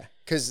 Yeah,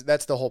 because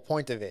that's the whole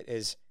point of it.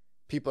 Is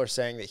people are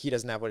saying that he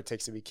doesn't have what it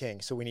takes to be king,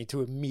 so we need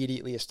to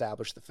immediately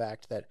establish the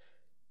fact that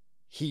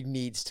he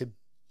needs to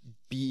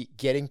be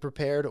getting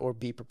prepared or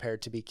be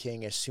prepared to be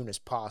king as soon as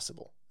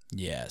possible.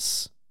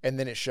 Yes. And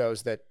then it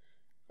shows that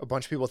a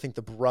bunch of people think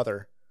the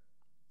brother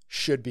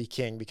should be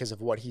king because of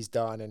what he's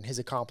done and his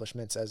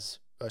accomplishments as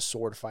a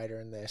sword fighter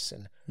in this,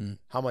 and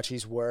how much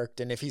he's worked.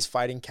 And if he's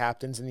fighting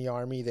captains in the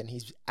army, then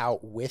he's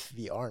out with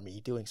the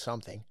army doing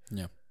something.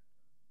 Yeah.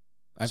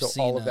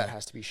 All of that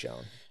has to be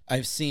shown.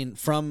 I've seen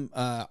from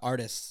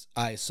artists,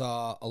 I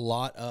saw a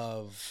lot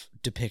of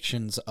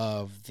depictions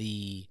of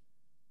the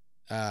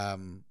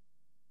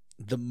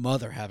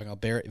mother having a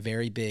very,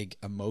 very big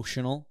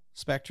emotional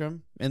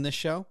spectrum in this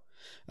show.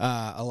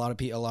 A lot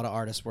of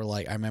artists were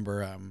like, I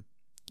remember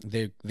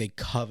they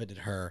coveted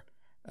her.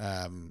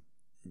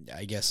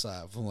 I guess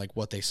from like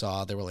what they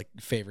saw, they were like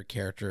favorite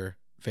character,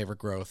 favorite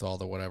growth, all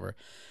the whatever.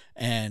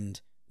 And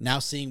now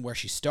seeing where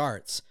she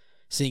starts,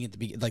 seeing at the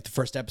beginning, like the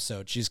first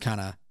episode, she's kind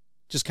of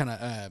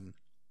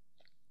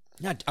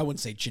not, I wouldn't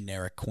say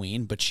generic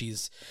queen, but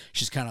she's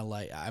kind of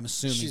like, I'm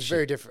assuming She's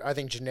very different. I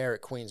think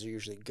generic queens are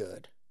usually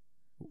good.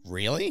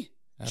 Really?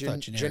 I thought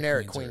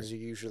Generic queens are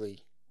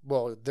usually,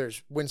 well,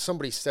 when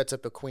somebody sets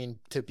up a queen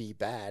to be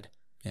bad,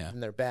 yeah, then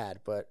they're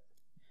bad, but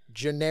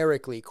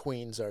generically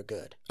queens are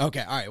good.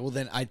 Okay, all right. Well,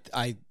 then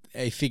I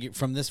figured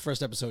from this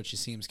first episode, she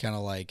seems kind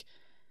of like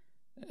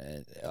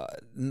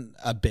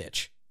a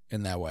bitch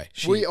in that way.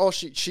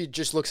 She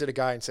just looks at a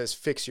guy and says,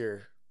 "Fix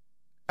your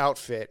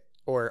outfit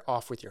or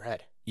off with your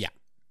head." Yeah.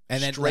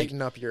 And then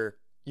straighten up your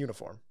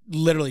uniform.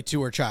 Literally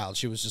to her child,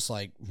 she was just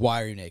like,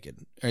 "Why are you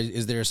naked?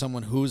 Is there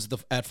someone who's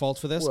at fault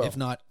for this? Well, if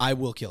not, I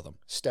will kill them."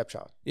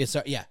 Stepchild. It's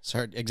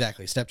her,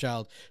 exactly.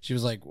 Stepchild. She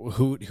was like,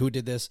 "Who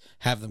did this?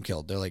 Have them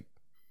killed." They're like,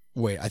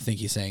 "Wait, I think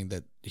he's saying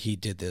that he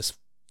did this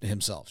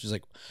himself." She's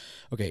like,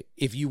 "Okay,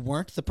 if you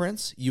weren't the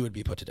prince, you would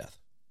be put to death."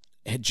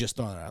 Had just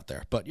thrown it out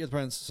there, but you're the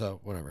prince, so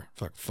whatever.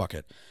 Fuck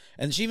it.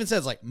 And she even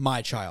says like,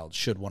 "My child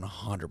should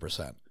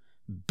 100%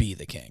 be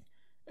the king,"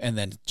 and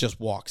then just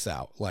walks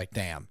out. Like,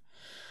 damn.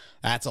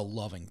 That's a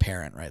loving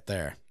parent right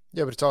there.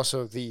 Yeah, but it's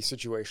also the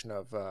situation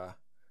of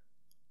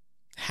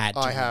had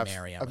to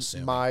marry, I'm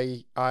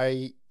assuming.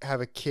 I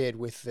have a kid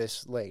with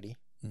this lady,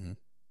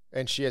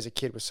 and she has a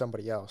kid with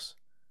somebody else.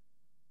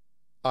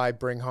 I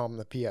bring home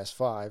the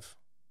PS5,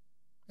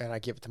 and I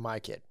give it to my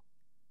kid.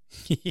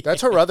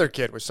 That's her other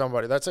kid with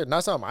somebody. That's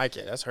not my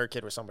kid. That's her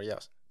kid with somebody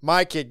else.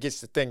 My kid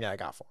gets the thing that I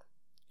got for him.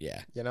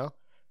 Yeah. You know?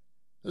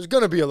 There's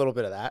going to be a little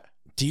bit of that.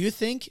 Do you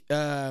think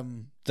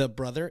the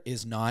brother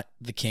is not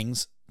the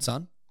king's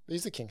son?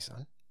 He's the king's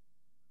son.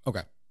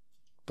 Okay.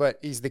 But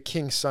he's the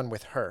king's son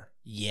with her.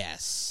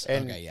 Yes.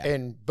 And, okay, yeah.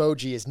 And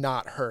Boji is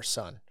not her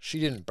son. She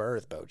didn't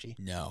birth Boji.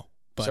 No.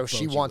 But so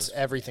she wants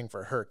everything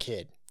for her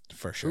kid.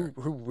 For sure.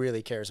 Who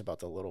really cares about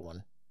the little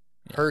one?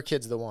 Yeah. Her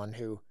kid's the one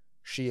who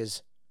she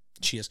is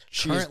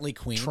currently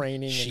queen.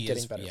 Training and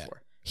getting better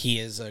for. He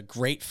is a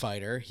great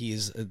fighter.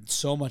 He's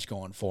so much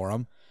going for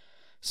him.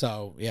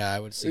 So, yeah, I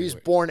would say. He's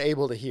born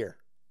able to hear.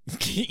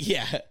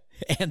 Yeah.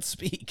 And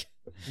speak.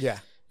 Yeah.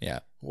 Yeah.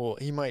 Well,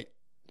 he might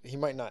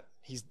not.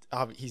 He's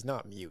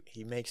not mute.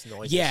 He makes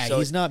noises. Yeah, so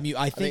he's not mute.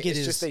 I think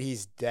it's just that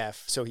he's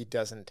deaf, so he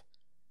doesn't.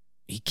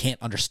 He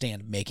can't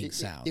understand making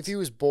sounds. If he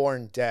was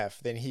born deaf,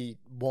 then he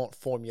won't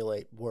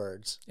formulate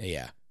words.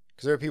 Yeah.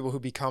 Because there are people who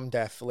become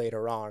deaf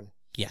later on.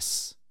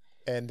 Yes.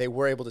 And they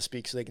were able to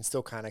speak, so they can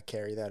still kind of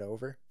carry that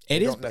over.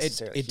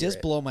 It does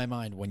blow my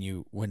mind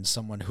when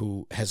someone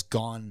who has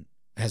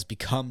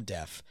become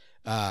deaf,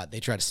 they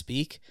try to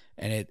speak,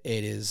 and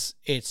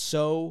it's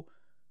so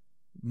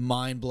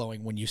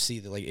mind-blowing when you see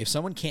that, like, if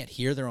someone can't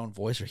hear their own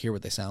voice or hear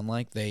what they sound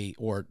like,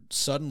 or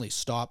suddenly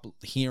stop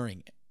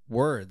hearing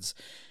words,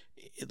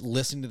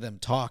 listening to them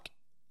talk,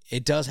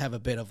 it does have a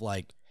bit of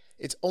like,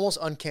 it's almost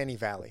uncanny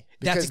valley,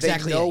 because that's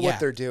exactly they know what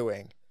they're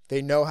doing.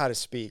 They know how to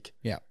speak.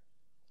 Yeah.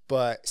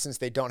 But since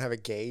they don't have a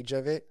gauge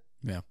of it,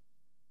 yeah,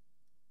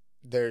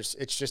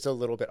 it's just a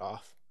little bit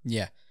off.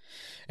 Yeah.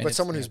 And but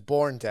someone who's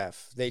born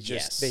deaf, they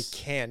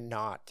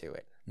cannot do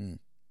it. Mm.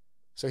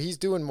 So he's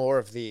doing more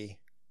of he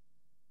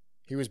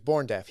was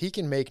born deaf. He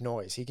can make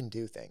noise. He can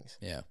do things.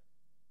 Yeah.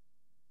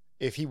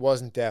 If he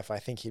wasn't deaf, I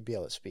think he'd be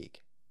able to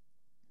speak.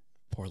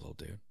 Poor little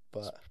dude.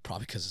 But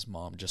probably because his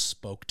mom just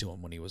spoke to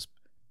him when he was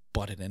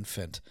but an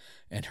infant,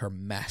 and her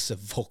massive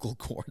vocal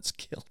cords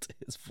killed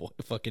his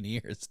fucking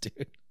ears,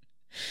 dude.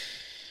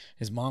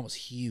 His mom was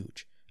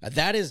huge.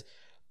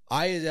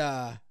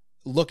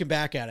 Looking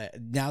back at it,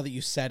 now that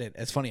you said it,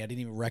 it's funny, I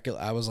didn't even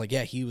recognize. I was like,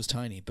 yeah, he was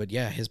tiny, but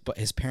yeah, his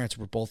parents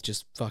were both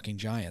just fucking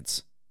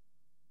giants.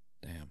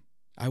 Damn.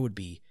 I would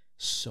be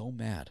so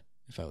mad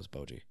if I was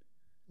Boji.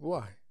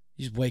 Why?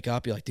 You just wake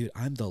up, you're like, dude,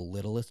 I'm the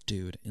littlest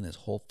dude in this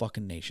whole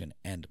fucking nation,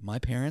 and my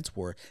parents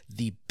were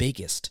the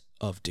biggest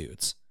of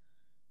dudes.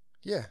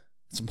 Yeah.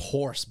 Some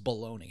horse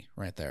baloney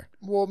right there.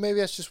 Well, maybe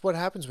that's just what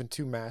happens when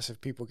two massive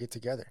people get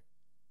together.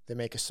 They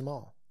make us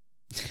small.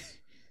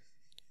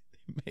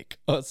 Make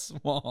us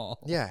small.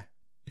 Yeah.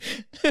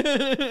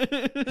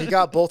 He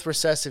got both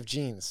recessive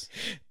genes.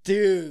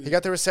 Dude. He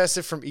got the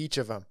recessive from each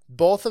of them.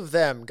 Both of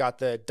them got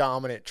the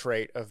dominant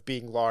trait of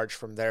being large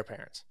from their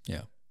parents.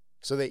 Yeah.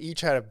 So they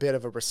each had a bit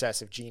of a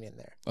recessive gene in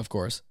there. Of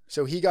course.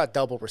 So he got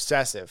double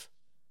recessive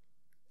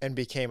and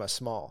became a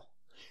small.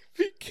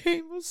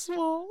 Became a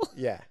small?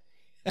 Yeah.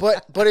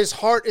 But his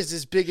heart is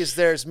as big as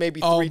theirs,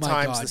 maybe three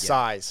times the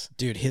size.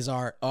 Dude, his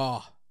heart,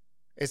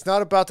 It's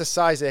not about the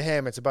size of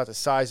him. It's about the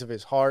size of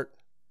his heart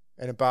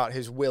and about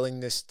his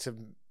willingness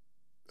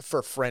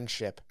for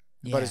friendship,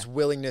 about his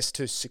willingness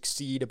to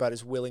succeed, about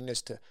his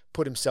willingness to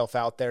put himself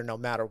out there no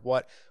matter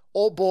what.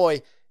 Old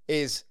boy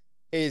is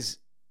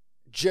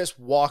just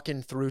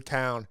walking through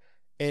town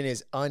in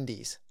his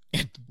undies.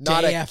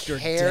 Not a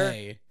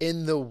care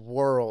in the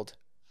world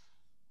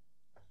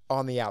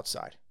on the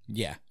outside.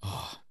 Yeah.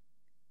 Oh,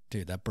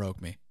 dude, that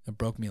broke me. It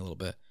broke me a little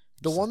bit.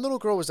 The one little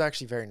girl was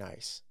actually very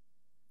nice.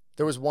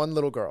 There was one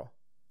little girl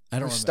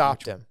who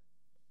stopped him.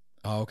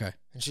 Oh, okay.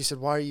 And she said,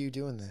 "Why are you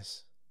doing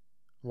this?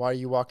 Why are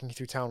you walking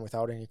through town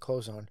without any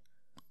clothes on?"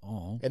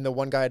 Oh. And the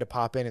one guy had to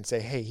pop in and say,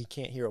 "Hey, he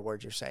can't hear a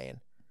word you're saying."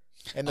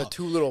 And the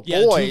two little boys,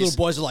 the 2 little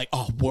boys are like,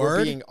 "Oh, word,"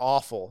 were being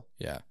awful.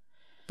 Yeah.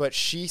 But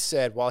she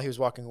said, while he was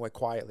walking away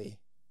quietly,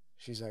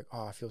 she's like,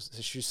 "Oh,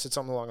 she said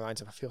something along the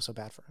lines of, I feel so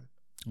bad for him."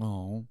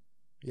 Oh.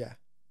 Yeah.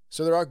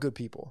 So there are good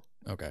people.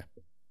 Okay.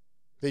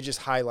 They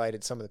just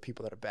highlighted some of the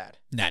people that are bad.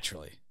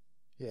 Naturally.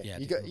 Yeah.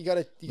 You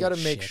got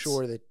to make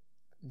sure that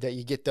that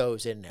you get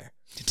those in there.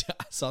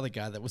 I saw the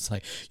guy that was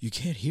like, "You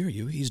can't hear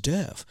you. He's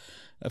deaf."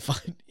 I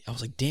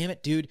was like, "Damn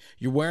it, dude!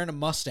 You're wearing a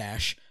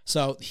mustache,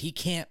 so he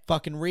can't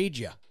fucking read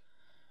you.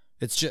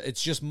 It's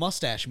just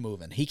mustache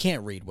moving. He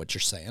can't read what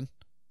you're saying."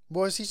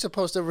 What is he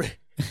supposed to read?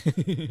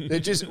 It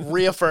just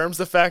reaffirms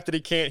the fact that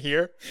he can't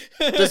hear.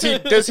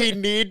 Does he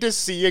need to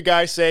see a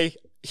guy say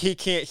he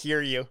can't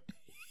hear you?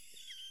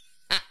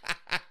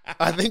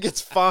 I think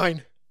it's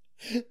fine.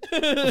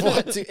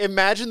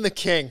 Imagine the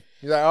king.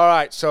 He's like, all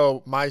right,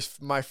 so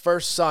my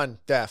first son,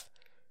 deaf.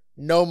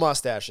 No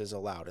mustaches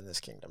allowed in this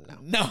kingdom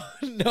now.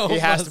 No. He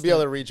has to be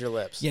able to read your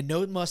lips. Yeah,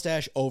 no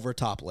mustache over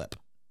top lip.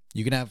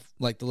 You can have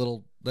like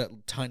that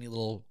tiny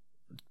little.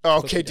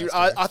 Okay, dude.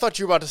 I thought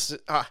you were about to.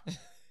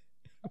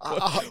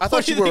 I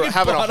thought you were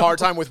having a hard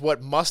time with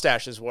what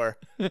mustaches were.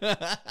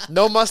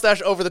 No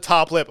mustache over the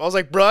top lip. I was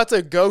like, bro, that's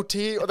a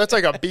goatee. That's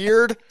like a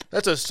beard.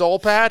 That's a soul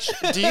patch.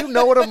 Do you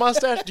know what a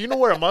mustache? Do you know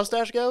where a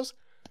mustache goes?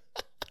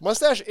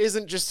 Mustache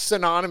isn't just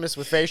synonymous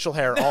with facial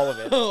hair, all of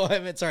it. Oh, I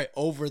meant, sorry,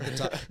 over the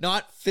top.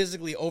 Not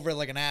physically over it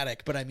like an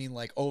attic, but I mean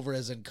like over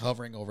as in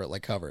covering over it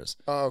like covers.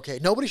 Oh, okay.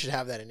 Nobody should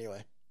have that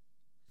anyway.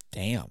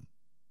 Damn.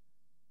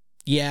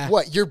 Yeah.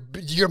 What?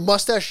 Your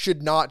mustache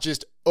should not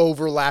just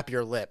overlap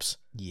your lips.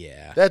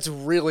 Yeah. That's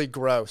really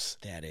gross.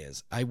 That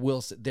is. I will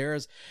say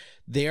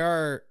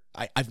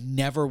I've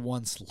never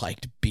once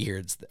liked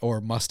beards or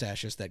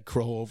mustaches that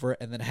grow over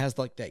and then has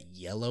like that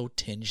yellow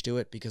tinge to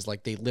it because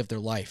like they live their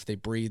life, they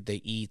breathe,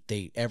 they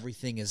eat,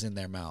 everything is in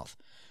their mouth.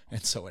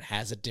 And so it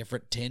has a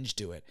different tinge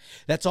to it.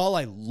 That's all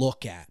I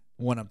look at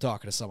when I'm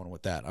talking to someone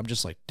with that. I'm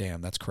just like,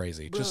 damn, that's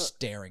crazy. Just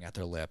staring at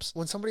their lips.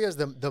 When somebody has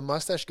the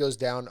mustache goes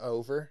down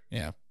over.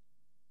 Yeah.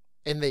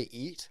 And they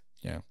eat.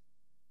 Yeah.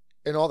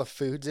 And all the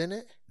food's in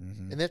it.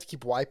 Mm-hmm. And they have to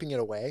keep wiping it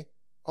away.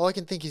 All I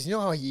can think is, you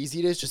know how easy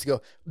it is just to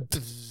go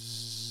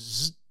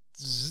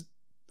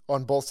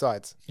on both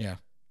sides. Yeah.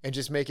 And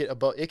just make it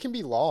above. It can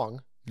be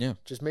long. Yeah.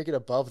 Just make it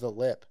above the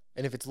lip.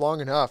 And if it's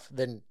long enough,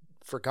 then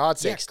for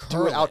God's sakes,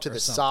 do it out to the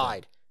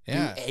side.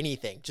 Yeah. Do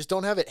anything. Just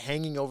don't have it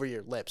hanging over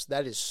your lips.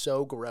 That is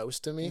so gross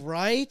to me.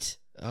 Right?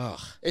 Ugh.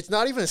 It's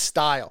not even a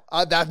style.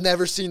 I've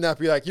never seen that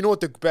be like, you know what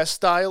the best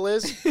style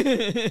is?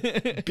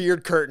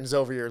 Beard curtains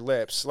over your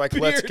lips. Like,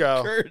 let's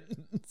go.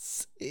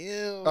 Curtains.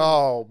 Ew.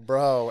 Oh,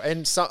 bro.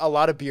 And a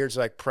lot of beards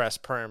are like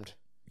pressed, permed.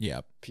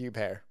 Yep. Pube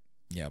hair.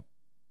 Yep.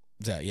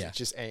 Yeah. It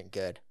just ain't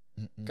good.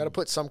 Got to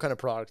put some kind of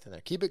product in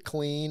there. Keep it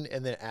clean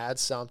and then add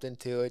something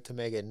to it to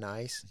make it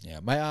nice.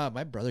 Yeah.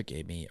 My brother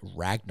gave me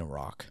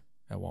Ragnarok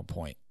at one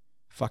point.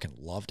 Fucking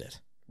loved it.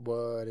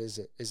 What is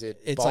it? Is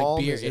it it's balm?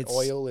 Like beard. Is it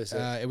oil? Is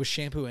it? It was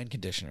shampoo and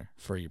conditioner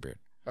for your beard.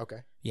 Okay.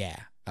 Yeah.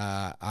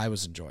 I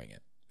was enjoying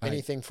it.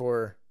 Anything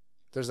for,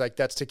 there's like,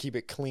 that's to keep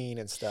it clean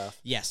and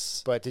stuff.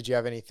 Yes. But did you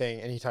have any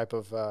type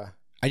of,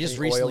 I just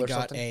recently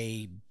got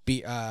a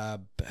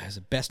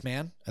Best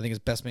Man. I think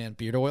it's Best Man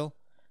beard oil.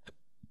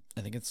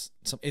 I think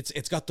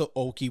it's got the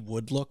oaky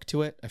wood look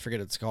to it. I forget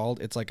what it's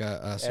called. It's like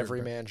a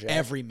Everyman gel.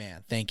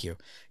 Everyman. Thank you.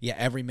 Yeah.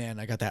 Everyman.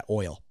 I got that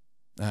oil.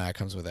 It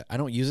comes with it. I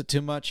don't use it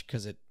too much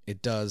because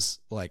it does,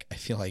 like, I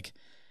feel like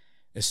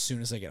as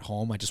soon as I get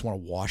home, I just want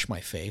to wash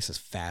my face as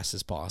fast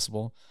as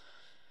possible.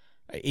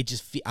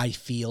 I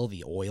feel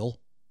the oil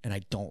and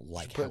I don't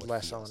like how it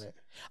less feels. on it.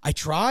 I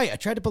tried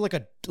to put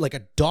like a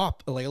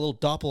dop, like a little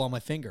doppel on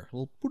my finger,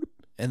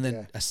 and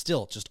then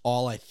still just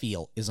all I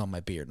feel is on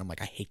my beard. And I'm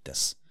like, I hate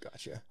this.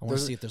 Gotcha. I want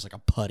to see if there's like a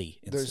putty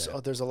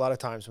instead. There's a lot of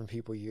times when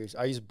people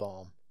I use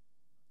balm.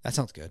 That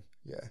sounds good.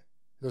 Yeah.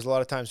 There's a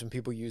lot of times when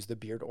people use the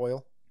beard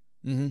oil.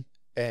 Mm-hmm.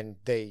 And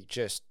they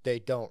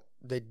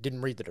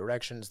didn't read the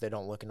directions. They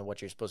don't look into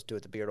what you're supposed to do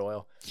with the beard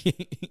oil.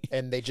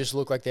 And they just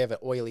look like they have an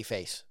oily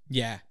face.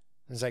 Yeah.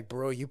 It's like,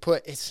 bro,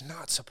 it's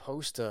not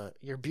supposed to,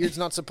 your beard's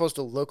not supposed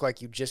to look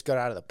like you just got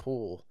out of the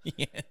pool.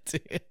 Yeah,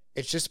 dude.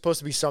 It's just supposed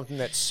to be something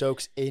that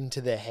soaks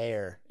into the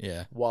hair.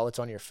 Yeah. While it's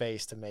on your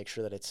face to make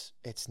sure that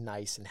it's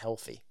nice and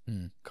healthy.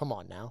 Come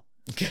on now.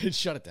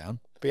 Shut it down.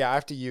 But yeah, I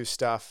have to use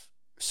stuff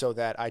so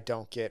that I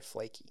don't get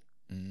flaky.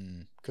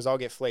 Because I'll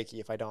get flaky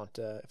if I don't.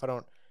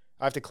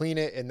 I have to clean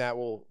it, and that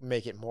will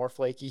make it more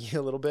flaky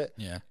a little bit.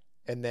 Yeah.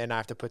 And then I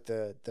have to put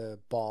the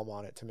balm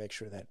on it to make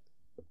sure that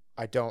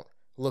I don't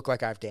look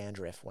like I have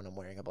dandruff when I'm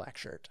wearing a black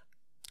shirt.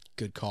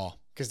 Good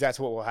call. Because that's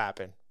what will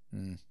happen.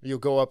 You'll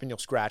go up and you'll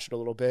scratch it a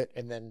little bit,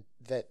 and then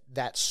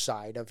that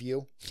side of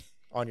you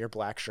on your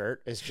black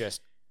shirt is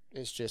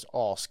just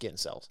all skin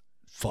cells.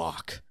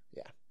 Fuck.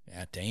 Yeah.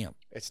 Yeah. Damn.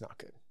 It's not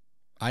good.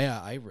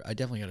 I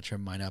definitely got to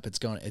trim mine up. It's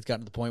gotten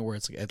to the point where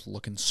it's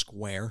looking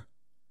square,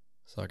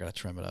 so I got to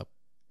trim it up.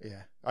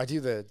 Yeah, I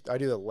do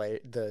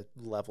the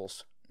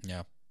levels.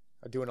 Yeah,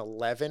 I do an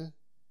 11,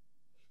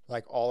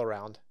 like all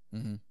around,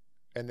 and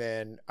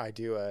then I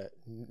do a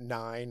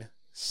 9,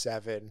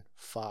 7,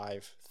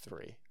 5,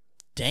 3.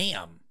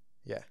 Damn.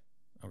 Yeah.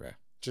 Okay.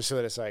 Just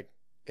so that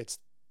it's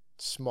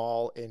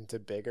small into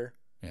bigger.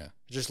 Yeah.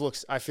 It just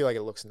looks. I feel like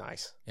it looks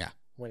nice. Yeah.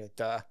 When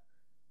it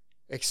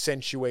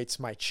accentuates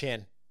my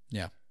chin.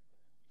 Yeah.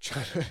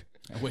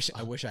 I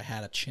wish I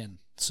had a chin.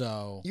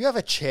 So You have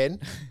a chin?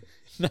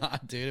 nah,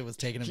 dude, it was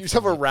taken. You just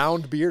have a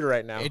round beard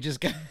right now. It just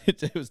got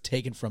it was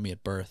taken from me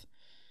at birth.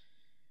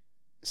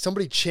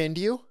 Somebody chinned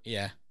you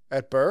Yeah.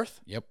 at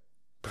birth? Yep.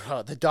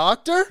 Bro, the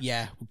doctor?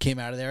 Yeah. We came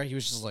out of there. He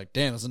was just like,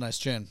 "Damn, that's a nice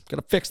chin.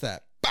 Gotta fix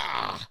that."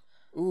 Bah!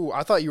 Ooh,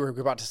 I thought you were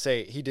about to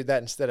say he did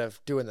that instead of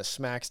doing the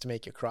smacks to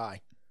make you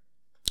cry.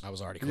 I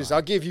was already Because crying.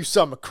 I'll give you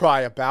something to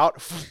cry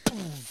about.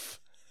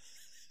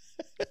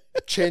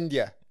 Chinned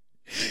ya.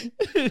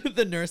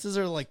 The nurses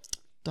are like,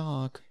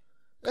 "Dog."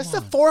 That's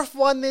Come the on. 4th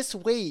one this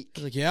week. I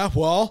was like, "Yeah,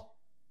 well."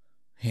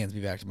 Hands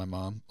me back to my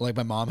mom. Like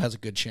my mom has a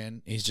good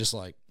chin. He's just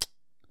like,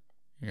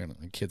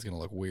 the kid's gonna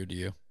look weird to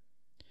you.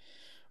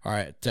 All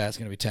right, that's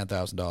gonna be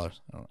 $10,000.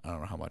 I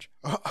don't know how much.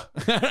 I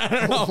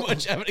don't know how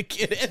much having a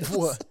kid is.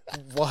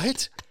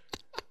 What?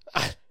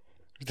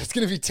 That's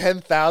gonna be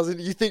 10,000.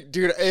 You think,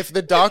 dude? If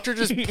the doctor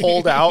just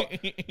pulled out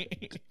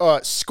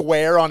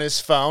Square on his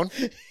phone,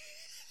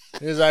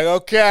 he's like,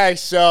 "Okay,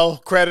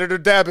 so credit or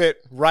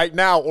debit right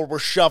now, or we're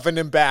shoving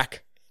him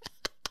back.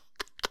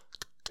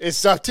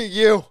 It's up to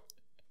you.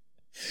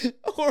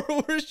 Or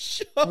we're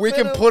shoving We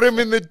can him. put him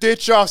in the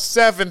ditch off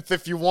 7th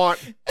if you want."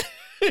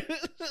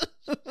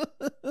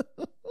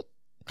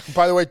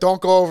 By the way,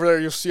 don't go over there.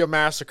 You'll see a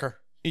massacre.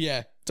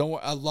 Yeah, don't.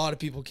 A lot of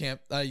people can't.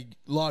 A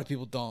lot of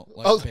people don't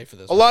like to pay for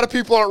this. A lot of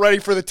people aren't ready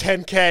for the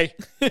 10K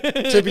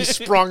to be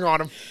sprung on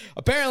them.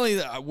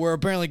 Apparently, we're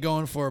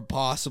going for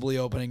possibly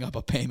opening up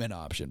a payment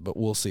option, but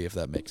we'll see if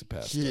that makes it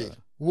past.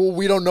 Well,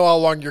 we don't know how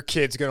long your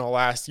kid's going to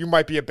last. You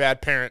might be a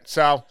bad parent.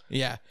 So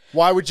Yeah.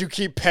 why would you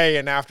keep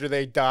paying after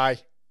they die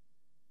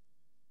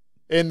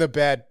in the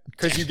bed?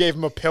 Because you gave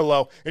them a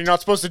pillow. And you're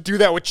not supposed to do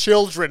that with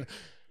children.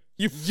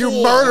 You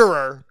fool.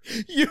 murderer.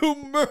 You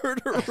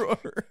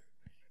murderer.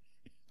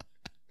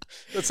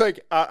 It's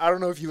like, I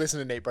don't know if you listen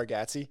to Nate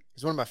Bargatze.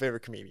 He's one of my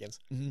favorite comedians.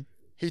 Mhm.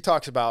 He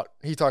talks about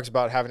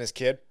having his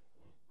kid,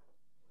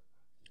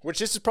 which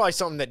this is probably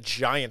something that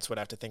giants would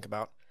have to think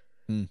about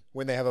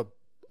when they have a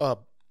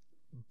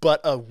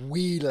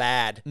wee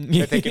lad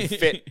that they can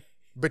fit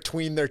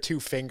between their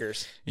 2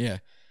 fingers. Yeah.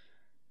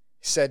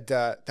 He said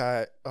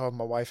that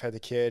my wife had the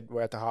kid.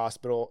 We're at the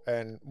hospital,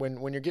 and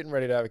when you're getting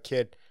ready to have a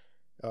kid,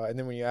 and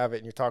then when you have it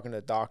and you're talking to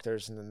the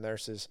doctors and the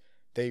nurses,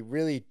 they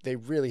really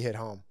hit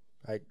home.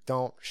 Like,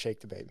 don't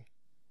shake the baby.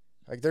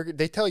 Like,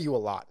 they tell you a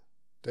lot,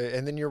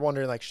 and then you're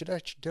wondering, like, did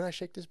I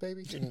shake this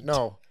baby?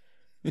 No,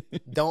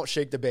 don't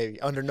shake the baby.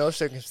 Under no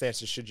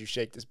circumstances should you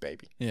shake this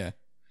baby. Yeah.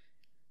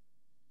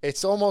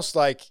 It's almost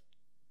like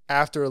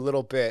after a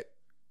little bit,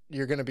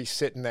 you're gonna be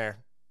sitting there,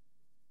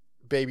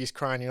 baby's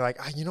crying. You're like,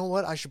 you know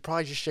what? I should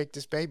probably just shake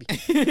this baby.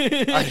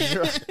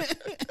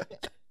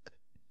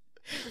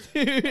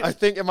 I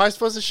think, am I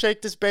supposed to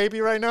shake this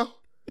baby right now?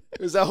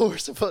 Is that what we're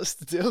supposed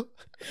to do?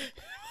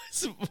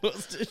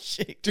 Supposed to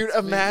shake. Dude,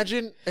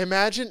 imagine.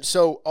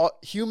 So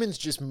humans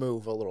just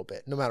move a little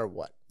bit, no matter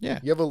what. Yeah.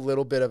 You have a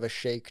little bit of a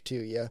shake to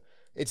you.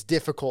 It's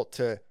difficult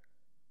to,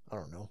 I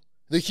don't know.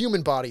 The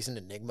human body's an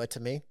enigma to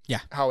me.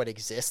 Yeah. How it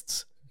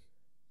exists.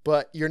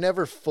 But you're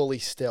never fully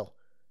still.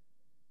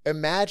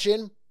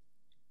 Imagine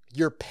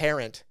your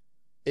parent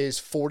is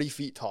 40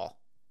 feet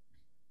tall.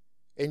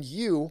 And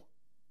you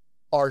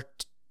are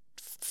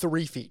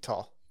 3 feet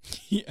tall.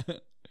 Yeah.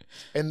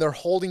 And they're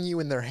holding you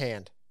in their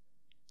hand.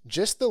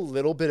 Just the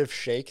little bit of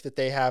shake that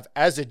they have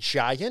as a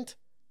giant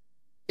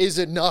is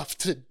enough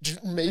to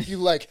make you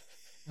like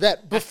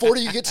that before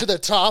you get to the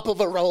top of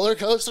a roller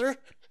coaster.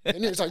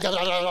 And you're just like, and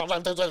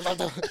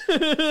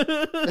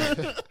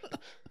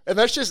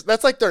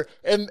that's like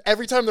and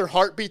every time their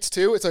heart beats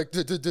too, it's like,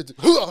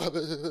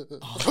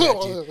 Oh, yeah,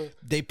 dude.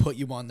 They put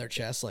you on their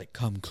chest, like,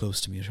 "Come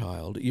close to me,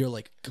 child." You're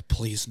like,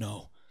 "Please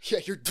no." yeah,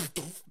 you're.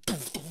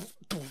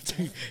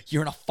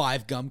 You're in a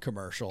 5 gum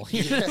commercial.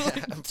 Yeah,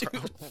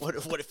 what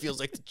it feels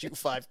like to chew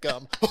 5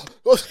 gum.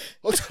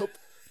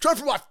 Try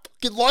for my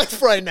fucking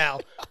life right now.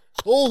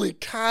 Holy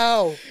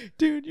cow.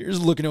 Dude, you're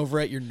just looking over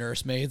at your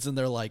nursemaids and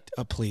they're like,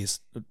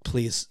 please,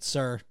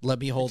 sir, let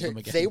me hold them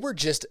again. They were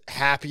just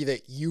happy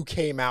that you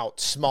came out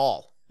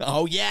small.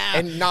 Oh, yeah.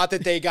 And not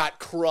that they got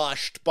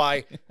crushed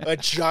by a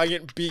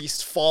giant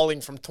beast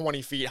falling from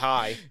 20 feet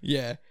high.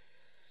 Yeah.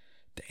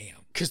 Damn.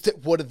 Because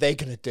what are they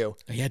going to do?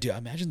 Yeah, dude,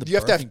 imagine the You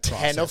have to have birthing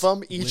 10 of process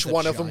them, each with a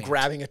one of them giant.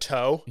 grabbing a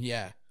toe.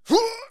 Yeah.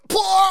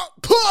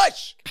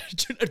 Push!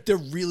 They're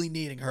really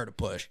needing her to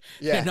push.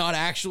 Yeah. They're not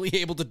actually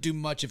able to do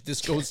much if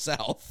this goes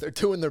south. They're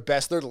doing their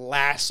best. They're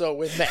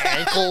lassoing the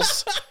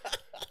ankles.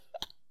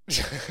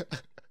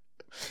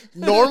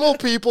 Normal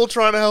people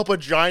trying to help a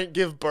giant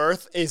give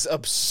birth is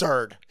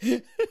absurd.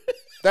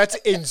 That's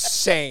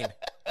insane.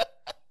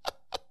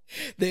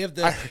 They have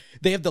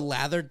the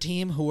lathered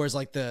team who is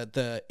like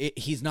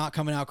he's not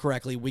coming out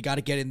correctly. We got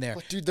to get in there.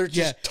 Dude, they're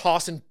just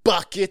tossing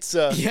buckets.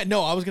 Yeah,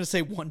 no, I was gonna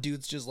say one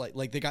dude's just like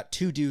they got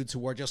 2 dudes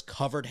who are just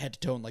covered head to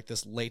toe in like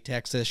this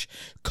latex-ish,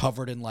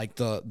 covered in like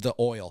the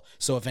oil.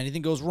 So if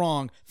anything goes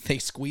wrong, they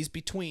squeeze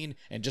between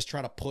and just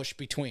try to push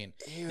between.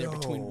 Ew. They're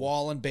between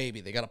wall and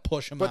baby. They got to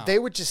push them out. But they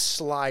would just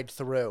slide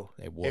through.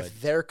 They would.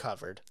 If they're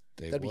covered.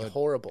 That'd be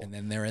horrible. And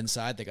then they're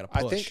inside. They got to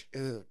push. I think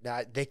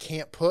they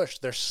can't push.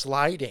 They're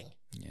sliding.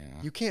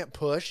 Yeah. You can't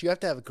push. You have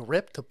to have a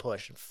grip to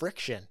push and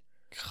friction.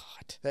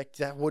 God.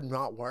 That would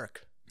not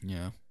work.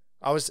 Yeah.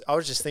 I was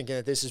just thinking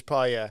that this is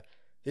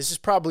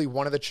probably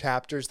one of the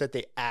chapters that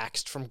they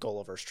axed from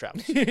Gulliver's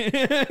Travels.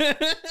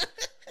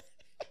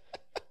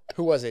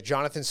 Who was it?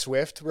 Jonathan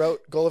Swift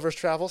wrote Gulliver's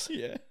Travels?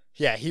 Yeah.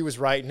 Yeah, he was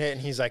writing it,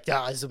 and he's like,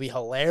 this will be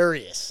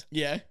hilarious.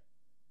 Yeah.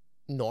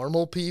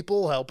 Normal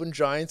people helping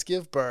giants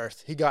give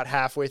birth. He got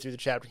halfway through the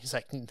chapter. He's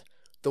like,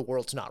 the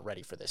world's not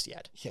ready for this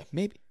yet. Yeah,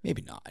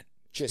 maybe not.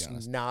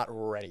 Just not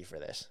ready for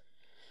this.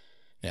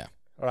 Yeah.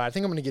 All right, I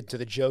think I'm going to get to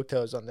the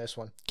Johtos on this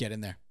one. Get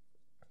in there.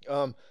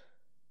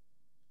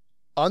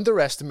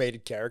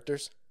 Underestimated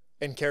characters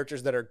and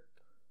characters that are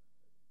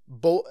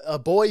a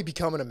boy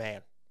becoming a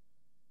man,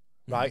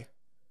 right?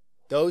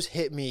 Those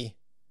hit me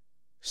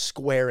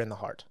square in the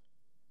heart.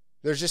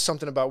 There's just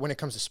something about when it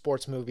comes to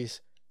sports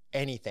movies,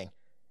 anything.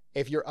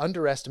 If you're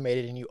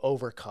underestimated and you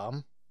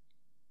overcome,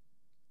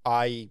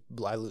 I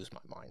lose my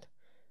mind.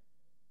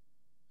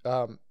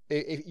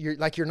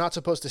 If you're not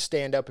supposed to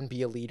stand up and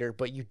be a leader,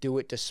 but you do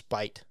it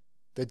despite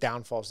the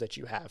downfalls that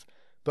you have.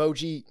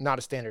 Bojji, not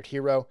a standard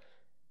hero.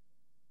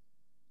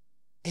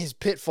 His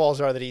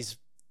pitfalls are that he's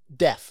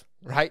deaf,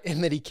 right?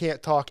 And that he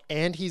can't talk,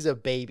 and he's a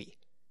baby.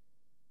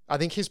 I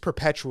think he's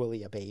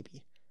perpetually a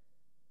baby.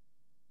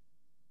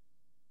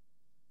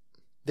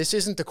 This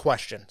isn't the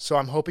question, so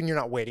I'm hoping you're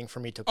not waiting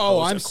for me to pose a question.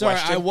 Oh, I'm sorry.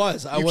 I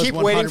was. You keep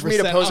waiting for me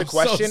to pose a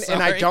question,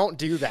 and I don't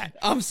do that.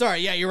 I'm sorry.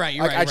 Yeah, you're right.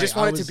 I just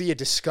want it to be a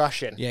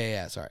discussion.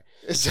 Yeah, sorry.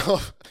 So,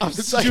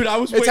 dude, I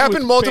was. It's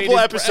happened multiple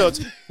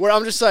episodes where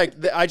I'm just like,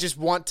 I just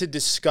want to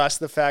discuss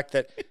the fact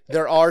that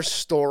there are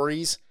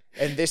stories,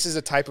 and this is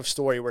a type of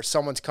story where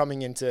someone's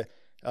coming into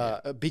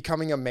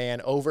becoming a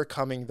man,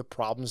 overcoming the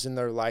problems in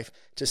their life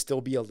to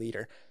still be a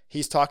leader.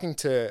 He's talking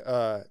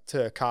to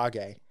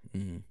Kage.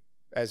 Mm-hmm.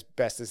 As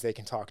best as they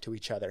can talk to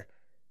each other.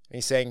 And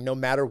he's saying no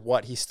matter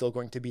what, he's still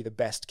going to be the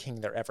best king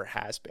there ever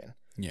has been.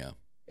 Yeah.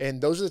 And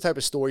those are the type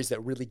of stories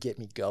that really get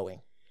me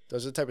going.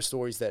 Those are the type of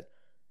stories that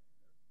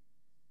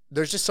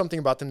there's just something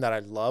about them that I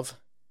love.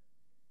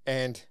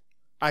 And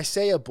I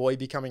say a boy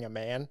becoming a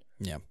man.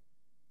 Yeah.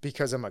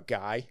 Because I'm a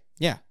guy.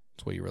 Yeah.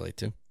 That's what you relate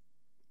to.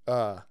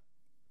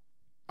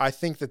 I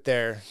think that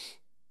they're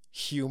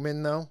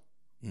human though,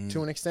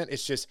 to an extent.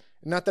 It's just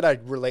not that I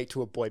relate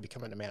to a boy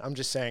becoming a man. I'm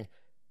just saying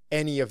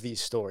any of these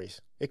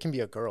stories. It can be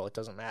a girl. It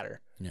doesn't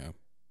matter. Yeah.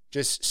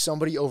 Just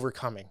somebody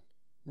overcoming.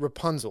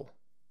 Rapunzel.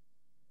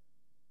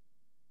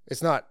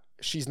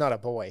 She's not a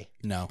boy.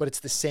 No. But it's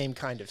the same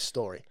kind of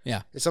story.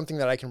 Yeah. It's something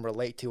that I can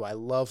relate to. I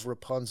love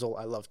Rapunzel.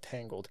 I love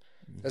Tangled.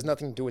 It has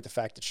nothing to do with the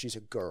fact that she's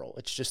a girl.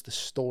 It's just the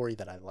story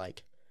that I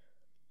like.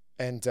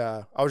 And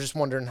I was just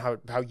wondering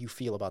how you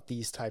feel about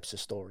these types of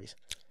stories.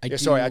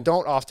 Sorry, I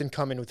don't often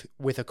come in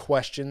with a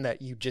question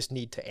that you just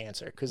need to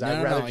answer because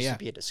I'd rather just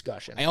be a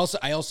discussion. I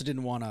also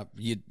didn't want to.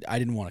 I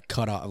didn't want to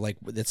cut off. Like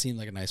that seemed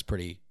like a nice,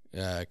 pretty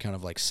kind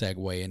of like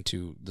segue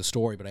into the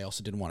story, but I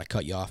also didn't want to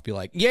cut you off. Be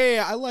like,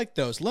 yeah, I like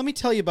those. Let me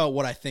tell you about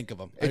what I think of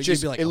them. It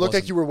looked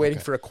like you were waiting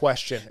for a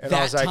question, and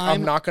I was like,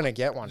 I'm not going to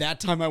get one. That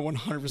time I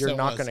 100%. You're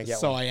not going to get one.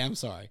 So I am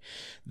sorry.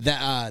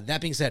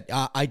 That being said,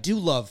 I do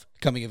love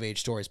coming of age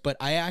stories, but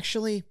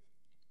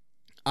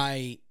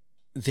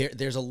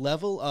there's a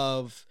level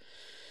of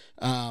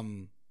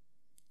I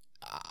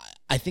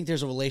think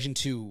there's a relation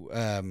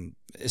to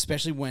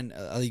especially when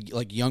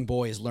like young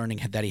boy is learning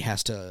that he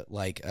has to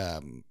like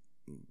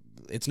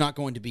it's not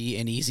going to be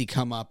an easy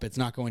come up. It's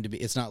not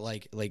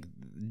like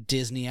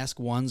Disney-esque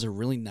ones are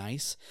really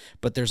nice,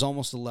 but there's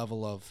almost a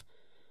level of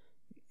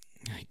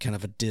kind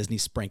of a Disney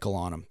sprinkle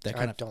on them.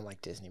 I don't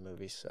like Disney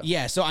movies. So.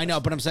 Yeah, so I know,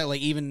 but I'm saying like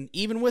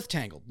even with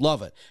Tangled,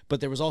 love it. But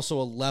there was also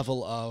a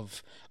level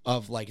of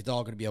like it's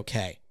all going to be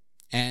okay.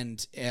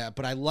 And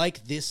but I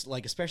like this,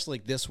 like especially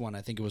like this one.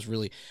 I think it was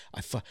really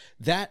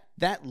that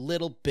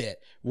little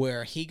bit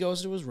where he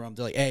goes to his room.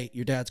 They're like, "Hey,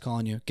 your dad's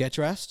calling you. Get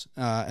dressed,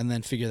 and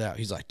then figure that out."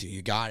 He's like, "Dude,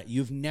 you got it."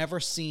 You've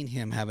never seen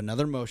him have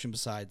another emotion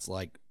besides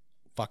like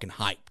fucking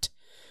hyped.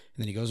 And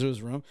then he goes to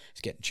his room. He's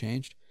getting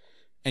changed,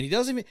 and he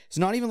doesn't even. It's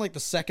not even like the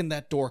second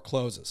that door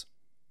closes,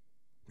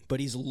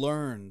 but he's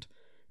learned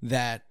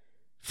that.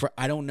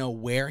 I don't know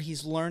where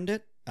he's learned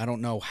it. I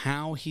don't know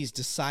how he's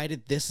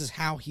decided this is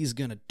how he's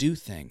gonna do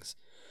things.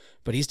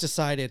 But he's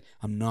decided,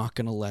 I'm not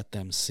going to let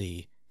them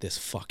see this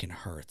fucking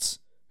hurts.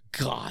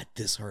 God,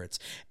 this hurts.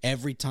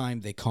 Every time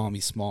they call me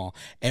small,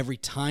 every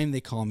time they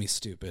call me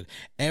stupid,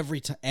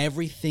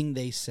 everything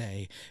they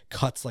say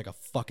cuts like a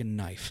fucking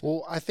knife.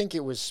 Well, I think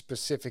it was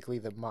specifically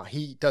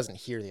he doesn't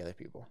hear the other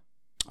people.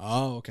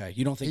 Oh, okay.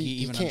 You don't think he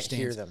even can't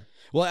understands? Hear them.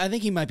 Well, I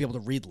think he might be able to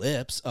read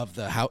lips of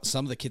how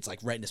some of the kids like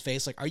right in his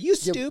face, like, "Are you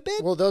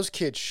stupid?" Well, those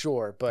kids,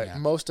 sure, but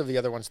most of the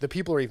other ones, the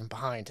people are even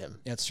behind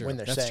him. That's true. When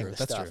they're saying this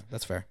stuff. That's true.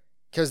 That's fair.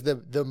 Because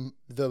the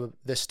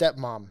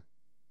stepmom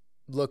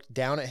looked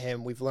down at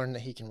him. We've learned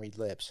that he can read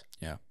lips.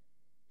 Yeah.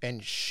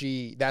 And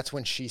that's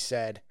when she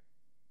said,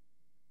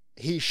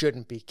 he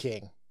shouldn't be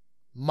king.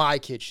 My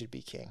kid should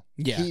be king.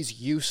 Yeah. He's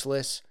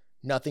useless.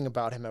 Nothing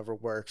about him ever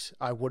works.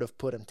 I would have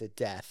put him to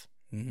death.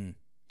 Mm-hmm.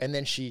 And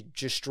then she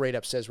just straight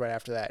up says right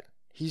after that,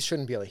 he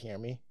shouldn't be able to hear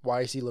me.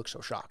 Why does he look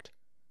so shocked?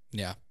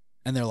 Yeah.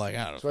 And they're like,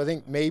 I don't know. So I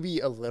think maybe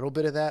a little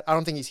bit of that. I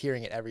don't think he's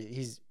hearing it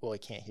he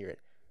can't hear it.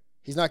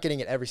 He's not getting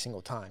it every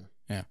single time.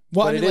 Yeah.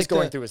 Well, But it is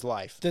going through his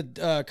life.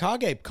 The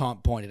Kage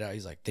pointed out,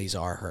 he's like, these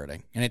are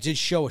hurting. And it did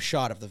show a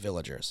shot of the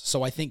villagers.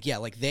 So I think, yeah,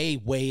 like they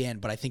weigh in,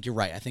 but I think you're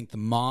right. I think the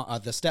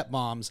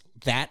stepmoms,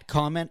 that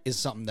comment is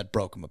something that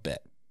broke him a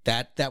bit.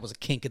 That was a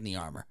kink in the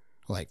armor.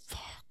 Like,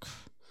 fuck.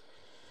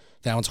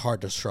 That one's hard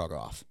to shrug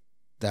off.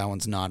 That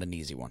one's not an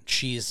easy one.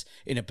 She's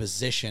in a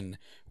position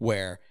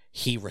where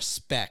he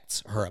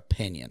respects her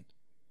opinion.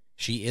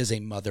 She is a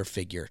mother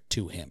figure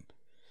to him.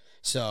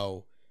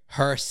 So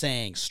her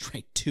saying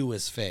straight to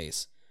his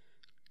face,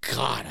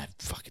 God, I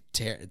fucking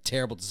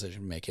terrible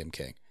decision to make him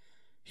king.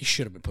 He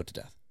should have been put to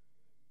death.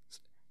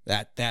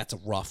 That's a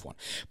rough one.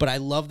 But I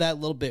love that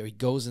little bit. He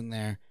goes in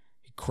there,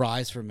 he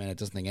cries for a minute,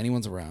 doesn't think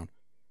anyone's around,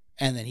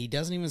 and then he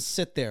doesn't even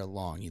sit there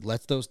long. He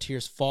lets those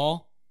tears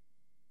fall,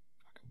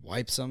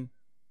 wipes them,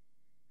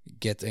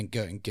 gets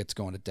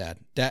going to dad.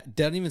 Dad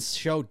doesn't even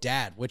show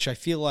dad, which I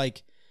feel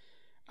like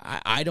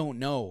I don't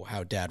know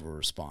how dad will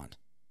respond.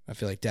 I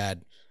feel like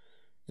dad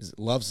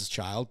loves his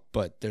child,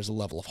 but there's a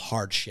level of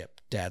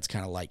hardship. Dad's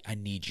kind of like, I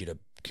need you to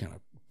kind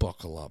of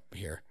buckle up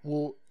here.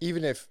 Well,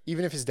 even if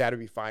his dad would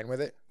be fine with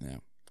it. Yeah.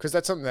 Because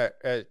that's something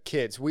that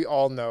kids, we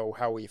all know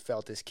how we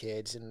felt as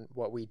kids and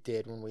what we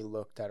did when we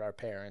looked at our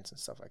parents and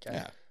stuff like that.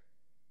 Yeah.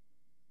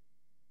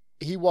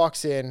 He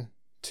walks in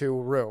to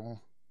a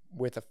room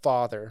with a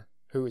father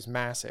who is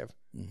massive,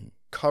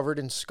 covered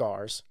in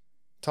scars,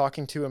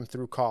 talking to him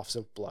through coughs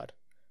of blood,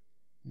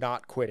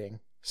 not quitting,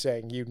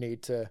 saying you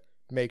need to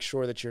make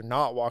sure that you're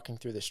not walking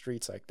through the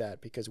streets like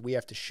that because we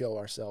have to show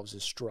ourselves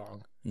as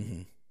strong.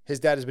 Mm-hmm. His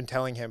dad has been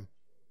telling him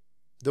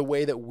the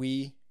way that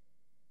we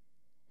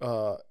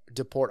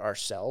deport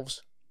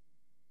ourselves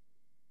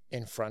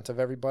in front of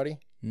everybody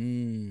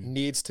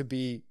needs to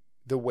be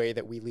the way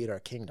that we lead our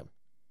kingdom.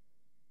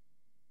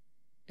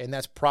 And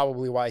that's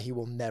probably why he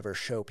will never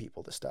show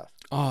people the stuff.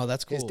 Oh,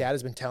 that's cool. His dad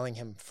has been telling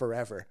him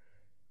forever,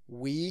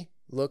 we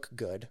look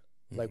good.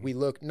 Like we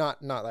look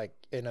not like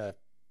in a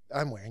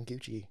I'm wearing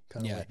Gucci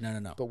kind of way.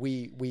 No. But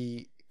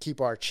we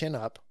keep our chin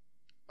up.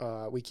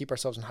 We keep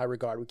ourselves in high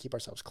regard. We keep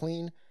ourselves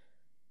clean.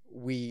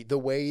 The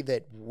way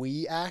that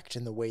we act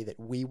and the way that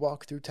we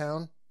walk through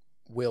town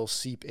will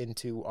seep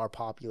into our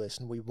populace,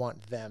 and we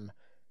want them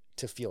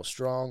to feel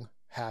strong,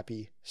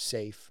 happy,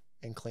 safe,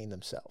 and clean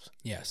themselves.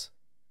 Yes.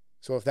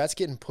 So if that's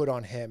getting put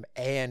on him,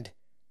 and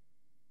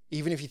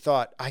even if he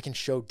thought, I can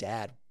show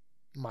dad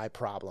my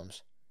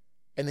problems,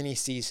 and then he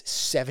sees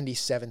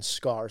 77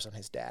 scars on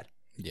his dad.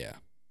 Yeah.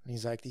 And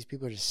he's like, these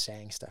people are just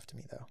saying stuff to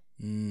me, though.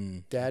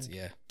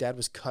 Dad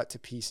was cut to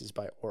pieces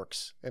by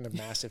orcs in a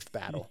massive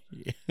battle.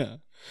 Yeah.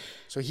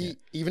 So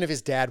even if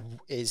his dad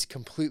is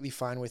completely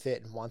fine with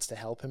it and wants to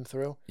help him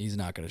through, he's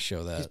not going to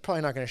show that. He's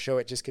probably not going to show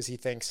it just because he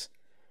thinks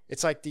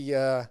it's like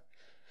there's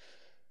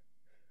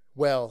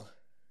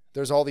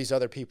all these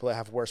other people that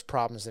have worse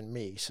problems than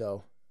me,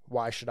 so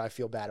why should I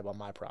feel bad about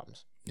my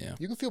problems? Yeah.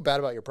 You can feel bad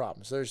about your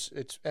problems.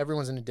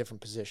 Everyone's in a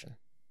different position.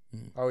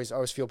 I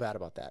always feel bad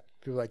about that.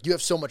 People are like, you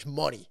have so much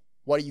money.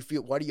 Why do you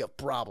have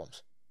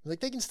problems? I'm like,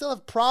 they can still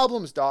have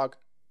problems, dog.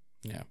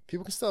 Yeah.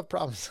 People can still have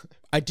problems.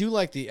 I do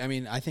like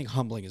I think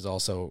humbling is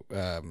also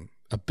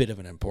a bit of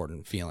an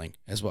important feeling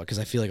as well, because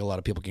I feel like a lot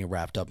of people get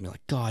wrapped up and be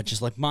like, God,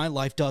 just like my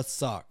life does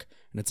suck.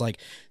 And it's like,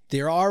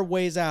 there are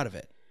ways out of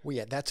it. Well,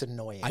 yeah, that's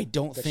annoying. I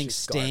don't think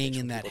staying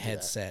in that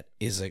mindset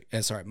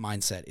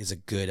is a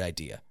good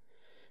idea.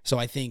 So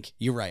I think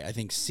you're right. I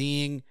think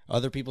seeing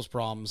other people's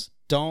problems,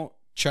 don't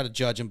try to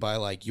judge them by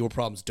like your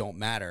problems don't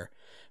matter.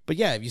 But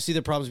yeah, if you see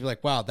their problems, be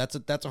like, wow, that's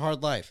a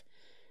hard life.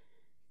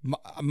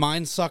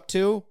 Mine suck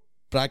too,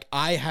 but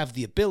I have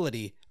the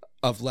ability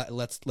of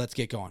let's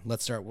get going.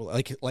 Let's start.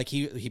 Like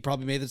he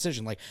probably made the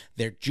decision. Like,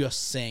 they're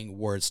just saying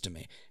words to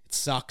me. It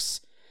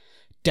sucks.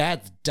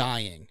 Dad's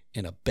dying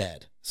in a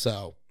bed,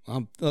 so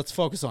let's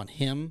focus on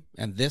him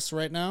and this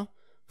right now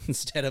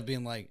instead of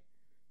being like,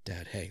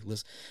 Dad, hey,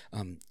 listen,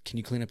 can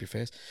you clean up your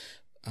face?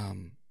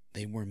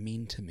 They were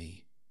mean to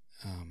me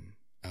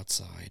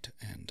outside,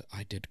 and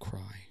I did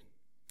cry.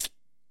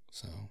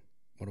 So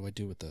what do I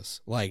do with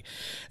this? Like,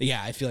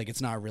 yeah, I feel like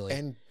it's not really.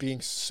 And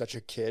being such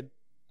a kid,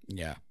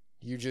 yeah,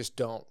 you just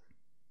don't.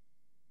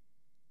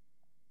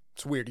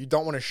 It's weird. You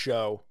don't want to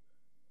show.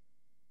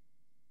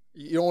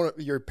 You don't want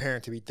your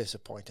parent to be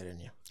disappointed in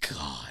you.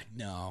 God,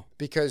 no.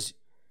 Because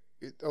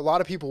a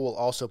lot of people will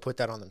also put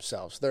that on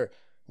themselves.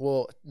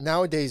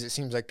 Nowadays it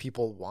seems like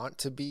people want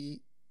to be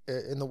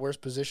in the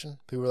worst position.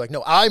 People are like,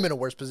 no, I'm in a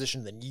worse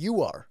position than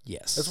you are.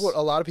 Yes. That's what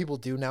a lot of people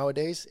do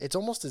nowadays. It's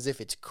almost as if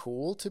it's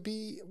cool to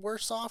be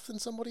worse off than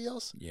somebody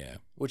else. Yeah.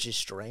 Which is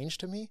strange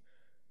to me.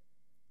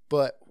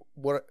 But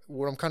what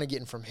I'm kind of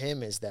getting from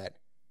him is that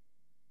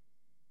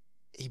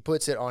he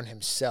puts it on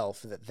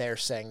himself that they're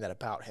saying that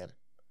about him.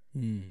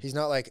 He's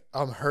not like,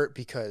 I'm hurt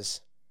because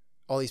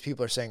all these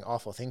people are saying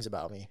awful things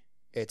about me.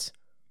 It's,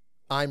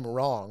 I'm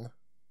wrong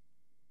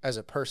as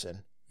a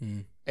person,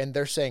 and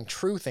they're saying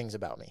true things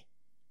about me.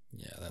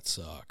 Yeah, that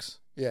sucks.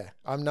 Yeah,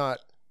 I'm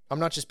not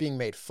just being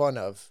made fun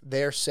of.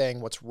 They're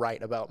saying what's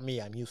right about me.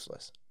 I'm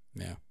useless.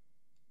 Yeah.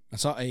 I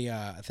saw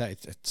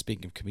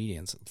speaking of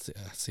comedians,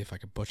 let's see if I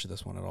can butcher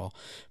this one at all.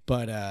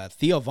 But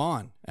Theo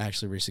Vaughn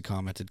actually recently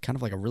commented kind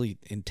of like a really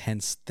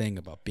intense thing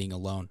about being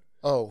alone.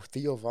 Oh,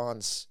 Theo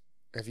Vaughn's.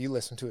 Have you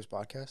listened to his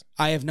podcast?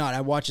 I have not.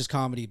 I watch his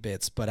comedy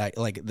bits, but I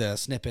like the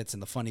snippets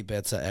and the funny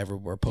bits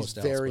everywhere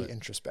posted. He's very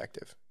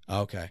introspective.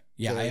 Okay.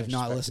 Yeah, I have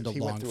not listened to long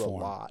form. He went through a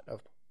lot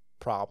of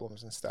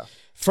problems and stuff.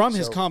 From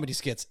his comedy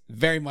skits,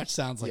 very much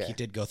sounds like he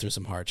did go through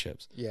some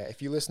hardships. Yeah,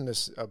 if you listen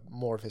to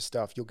more of his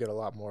stuff, you'll get a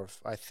lot more of,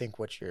 I think,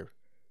 what you're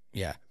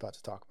about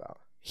to talk about.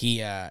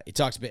 He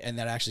talks a bit, and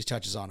that actually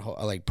touches on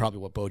like probably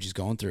what Boji's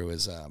going through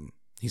is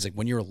he's like,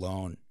 when you're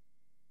alone,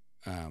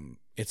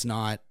 it's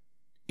not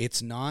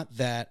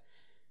that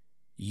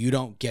you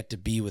don't get to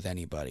be with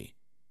anybody.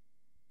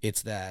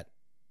 It's that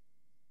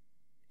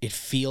it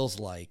feels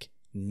like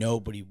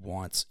nobody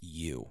wants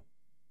you.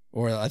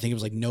 Or I think it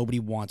was like nobody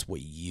wants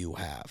what you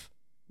have.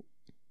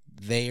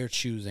 They are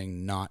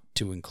choosing not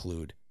to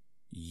include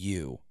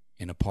you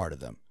in a part of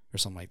them or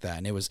something like that.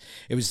 And it was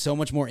so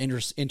much more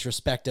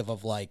introspective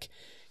of like,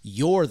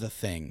 you're the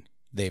thing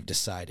they've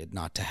decided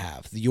not to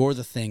have. You're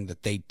the thing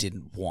that they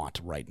didn't want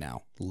right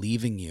now,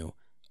 leaving you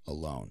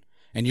alone.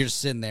 And you're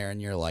just sitting there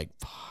and you're like,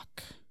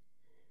 fuck,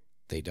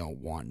 they don't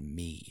want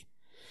me.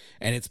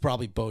 And it's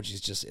probably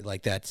Boji's just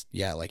like that's,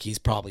 like he's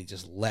probably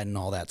just letting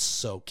all that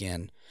soak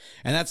in.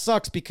 And that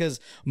sucks because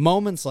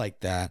moments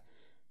like that's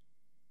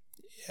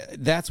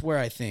where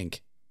I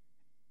think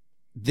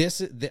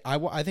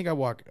I think I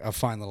walk a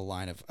fine little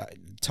line of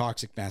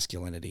toxic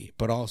masculinity,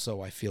 but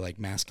also I feel like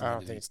masculinity. I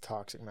don't think it's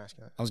toxic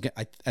masculinity.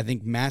 I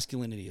think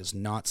masculinity is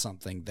not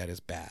something that is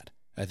bad.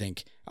 I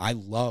think I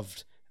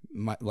loved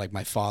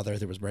my father.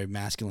 There was very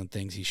masculine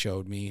things he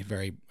showed me,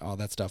 all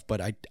that stuff.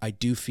 But I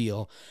do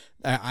feel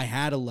I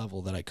had a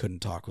level that I couldn't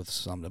talk with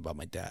someone about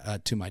my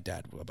dad to my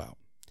dad about.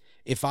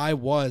 If I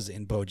was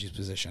in Boji's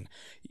position,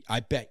 I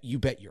bet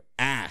your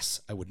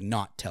ass I would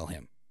not tell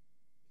him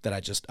that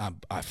I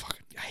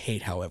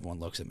hate how everyone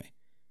looks at me.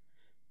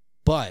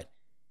 But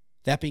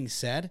that being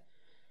said,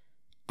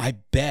 I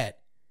bet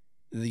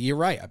you're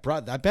right.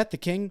 I bet the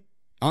king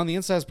on the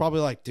inside is probably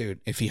like, dude,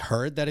 if he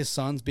heard that his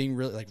son's being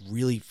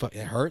really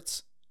it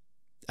hurts,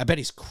 I bet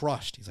he's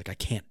crushed. He's like, I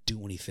can't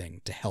do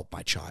anything to help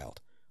my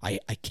child. I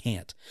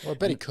can't. Well, I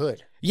bet he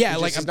could. Yeah,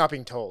 he's not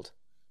being told.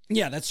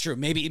 Yeah, that's true.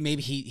 Maybe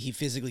he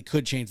physically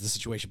could change the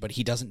situation, but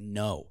he doesn't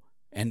know.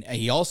 And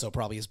he also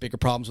probably has bigger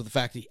problems with the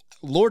fact that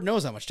Lord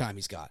knows how much time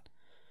he's got.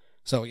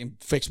 So he can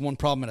fix one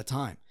problem at a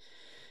time.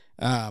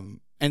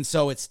 And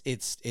so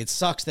it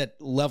sucks that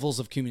levels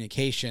of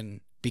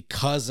communication,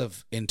 because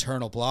of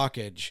internal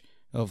blockage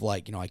of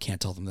like, I can't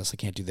tell them this, I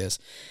can't do this.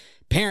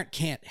 Parent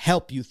can't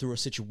help you through a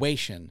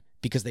situation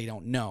because they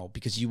don't know,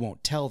 because you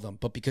won't tell them,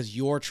 but because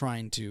you're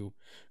trying to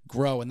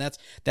grow. And that's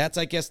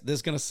I guess this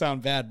is going to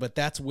sound bad, but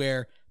that's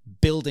where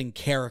building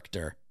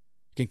character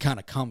can kind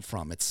of come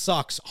from. It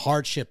sucks.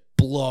 Hardship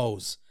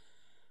blows.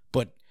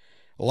 But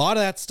a lot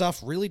of that stuff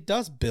really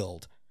does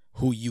build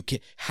who you can.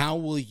 How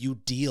will you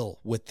deal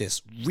with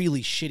this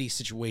really shitty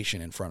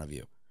situation in front of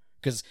you?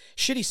 Because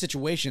shitty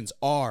situations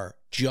are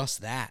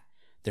just that.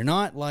 They're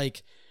not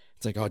like,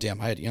 it's like, oh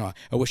damn, I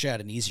wish I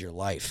had an easier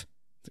life.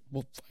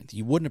 Well,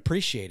 you wouldn't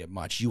appreciate it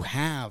much. You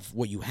have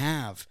what you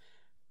have,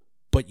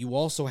 but you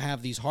also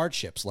have these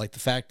hardships, like the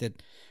fact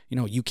that,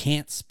 you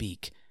can't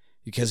speak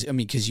because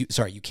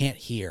you can't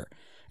hear.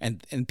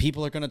 And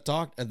people are going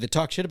to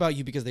talk shit about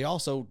you because they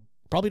also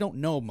probably don't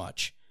know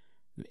much.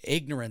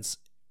 Ignorance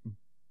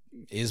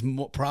is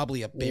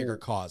probably a bigger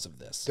cause of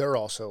this. They're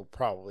also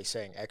probably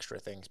saying extra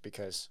things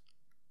because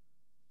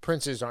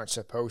princes aren't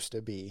supposed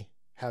to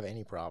have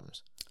any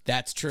problems.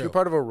 That's true. If you're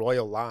part of a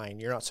royal line,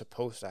 you're not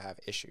supposed to have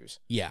issues.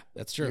 Yeah,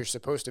 that's true. You're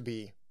supposed to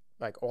be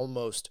like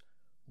almost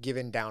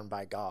given down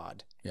by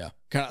God. Yeah,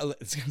 kind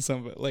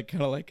of like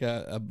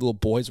a little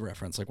boy's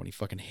reference, like when he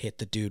fucking hit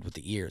the dude with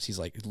the ears. He's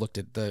like, looked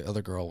at the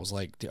other girl, was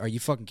like, "Are you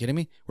fucking kidding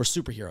me? We're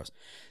superheroes."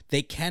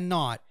 They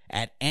cannot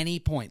at any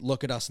point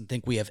look at us and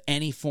think we have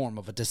any form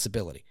of a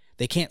disability.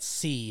 They can't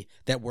see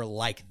that we're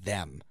like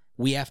them.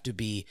 We have to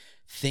be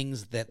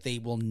things that they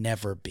will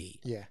never be.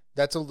 Yeah,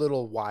 that's a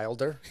little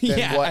wilder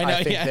than what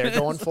I think they're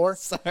going for.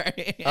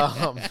 Sorry.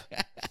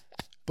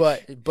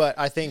 But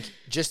I think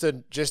just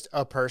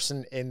a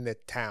person in the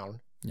town,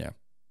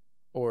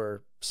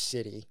 or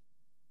city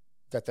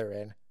that they're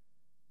in,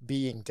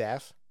 being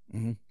deaf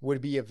would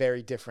be a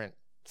very different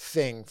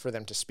thing for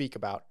them to speak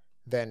about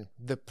than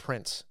the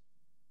prince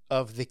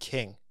of the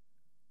king,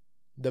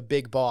 the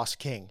big boss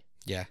king.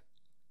 Yeah.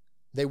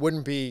 They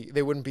wouldn't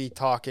be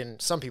talking.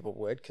 Some people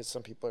would, because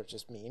some people are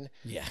just mean.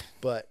 Yeah.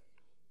 But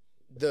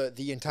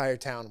the entire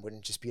town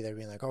wouldn't just be there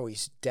being like, oh,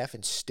 he's deaf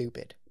and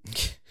stupid.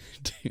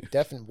 Dude.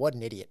 Deaf and what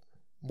an idiot.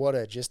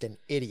 Just an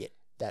idiot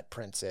that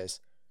prince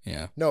is.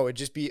 Yeah. No, it'd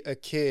just be a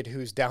kid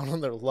who's down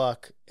on their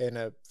luck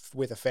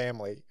with a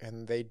family,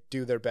 and they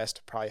do their best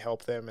to probably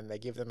help them, and they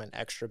give them an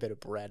extra bit of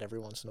bread every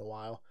once in a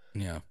while.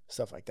 Yeah.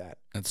 Stuff like that.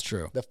 That's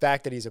true. The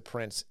fact that he's a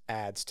prince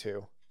adds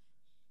to,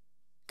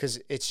 because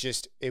it's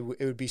just it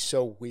would be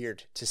so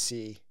weird to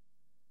see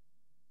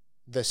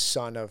the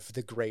son of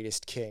the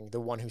greatest king, the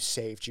one who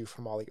saved you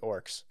from all the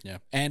orcs. Yeah.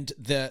 And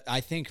I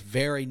think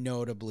very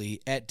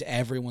notably at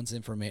everyone's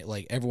information,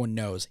 like everyone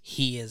knows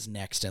he is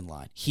next in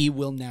line. He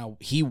will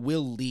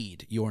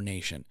lead your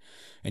nation.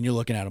 And you're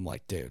looking at him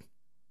like, dude,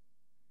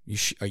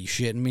 are you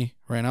shitting me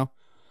right now?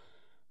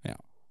 Yeah.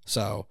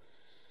 So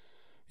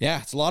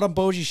yeah, it's a lot on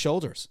Boji's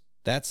shoulders.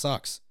 That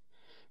sucks.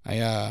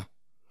 I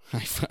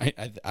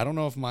don't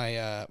know if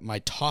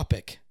my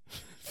topic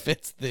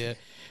fits the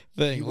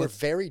thing. You were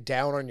very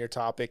down on your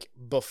topic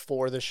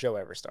before the show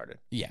ever started.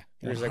 Yeah.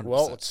 You're like,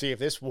 well, let's see if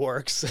this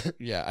works.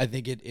 Yeah, I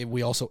think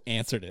we also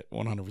answered it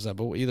 100%,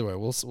 but either way,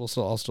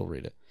 I'll still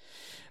read it.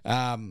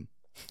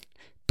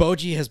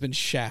 Boji has been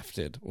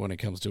shafted when it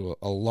comes to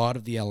a lot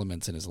of the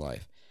elements in his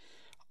life.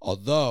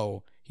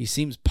 Although he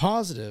seems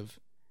positive,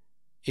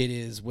 it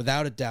is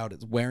without a doubt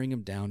it's wearing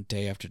him down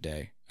day after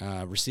day,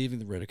 receiving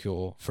the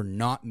ridicule for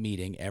not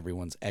meeting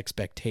everyone's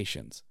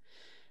expectations.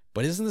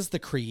 But isn't this the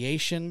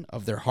creation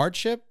of their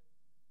hardship?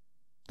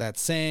 That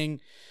saying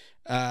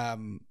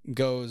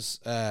goes,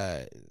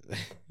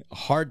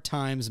 hard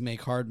times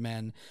make hard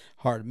men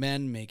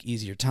make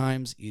easier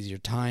times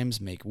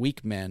make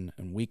weak men,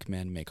 and weak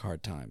men make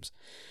hard times.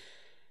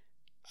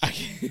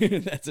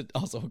 That's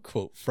also a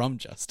quote from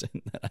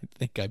Justin that I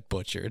think I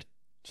butchered.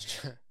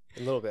 A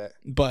little bit.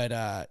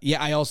 But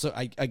yeah,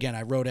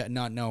 I wrote it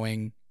not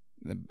knowing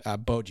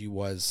Boji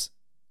was...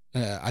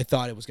 I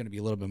thought it was going to be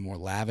a little bit more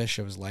lavish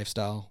of his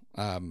lifestyle,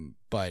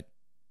 but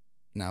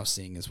now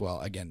seeing as well,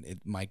 again,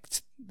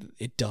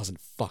 it doesn't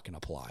fucking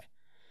apply.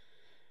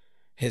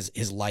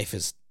 His life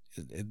is,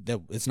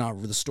 it's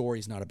not, the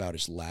story's not about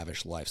his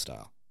lavish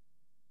lifestyle.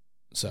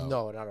 So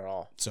no, not at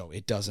all. So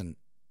it doesn't.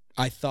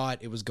 I thought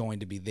it was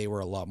going to be, they were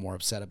a lot more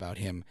upset about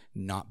him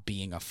not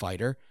being a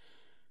fighter,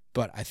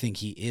 but I think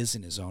he is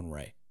in his own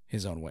way.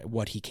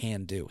 What he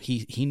can do.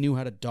 He knew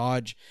how to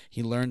dodge.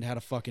 He learned how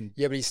to fucking...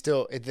 Yeah, but he's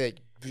still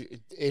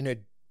in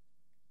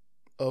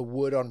a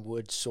wood on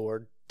wood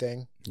sword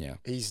thing. Yeah.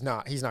 He's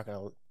not going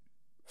to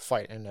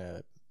fight in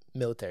a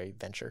military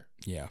venture.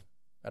 Yeah.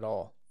 At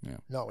all. Yeah.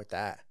 Not with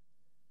that.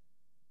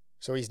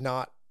 So he's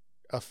not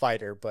a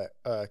fighter, but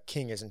a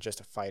king isn't just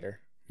a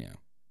fighter. Yeah.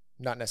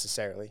 Not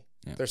necessarily.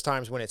 Yeah. There's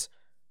times when it's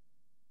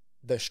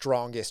the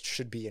strongest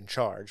should be in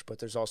charge, but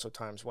there's also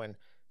times when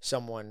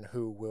someone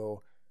who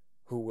will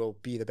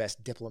be the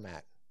best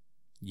diplomat.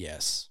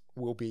 Yes.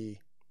 Will be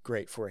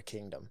great for a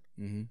kingdom.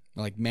 Mm-hmm.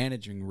 Like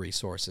managing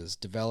resources,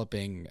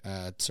 developing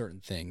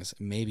certain things,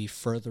 maybe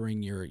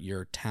furthering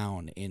your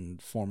town in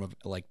form of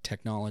like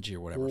technology or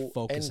whatever,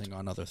 focusing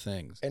on other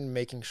things. And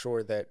making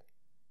sure that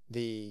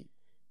the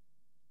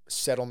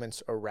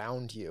settlements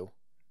around you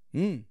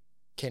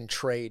can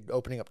trade,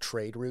 opening up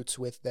trade routes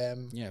with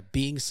them. Yeah,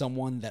 being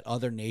someone that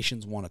other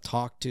nations want to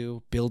talk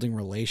to, building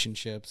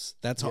relationships.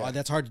 That's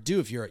hard to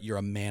do if you're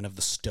a man of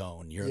the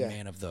stone. You're a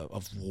man of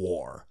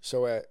war.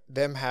 So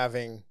them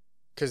having,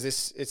 because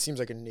it seems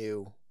like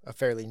a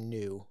fairly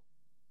new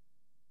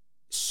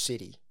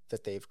city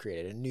that they've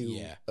created. A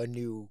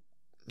new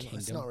kingdom.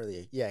 It's not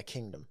really a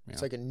kingdom. Yeah.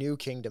 It's like a new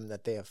kingdom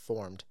that they have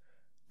formed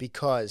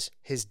because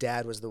his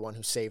dad was the one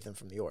who saved them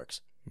from the orcs.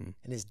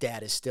 And his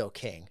dad is still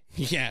king.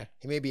 Yeah.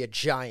 He may be a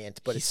giant,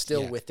 but it's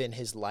still within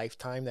his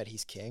lifetime that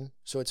he's king.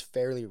 So it's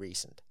fairly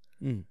recent.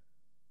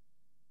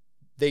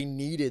 They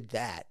needed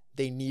that.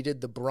 They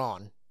needed the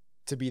brawn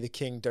to be the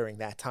king during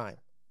that time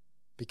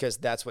because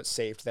that's what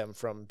saved them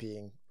from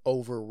being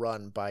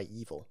overrun by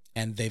evil.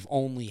 And they've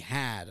only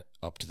had,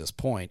 up to this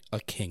point,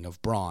 a king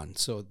of brawn.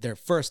 So their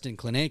first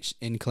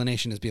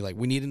inclination is be like,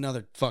 we need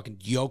another fucking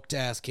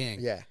yoked-ass king.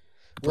 Yeah.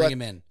 Bring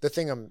him in. The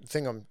thing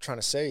I'm trying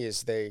to say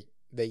is they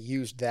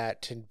used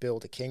that to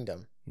build a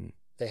kingdom.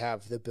 They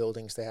have the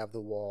buildings, they have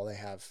the wall, they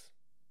have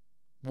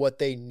what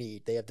they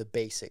need. They have the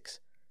basics.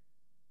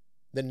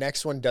 The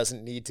next one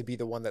doesn't need to be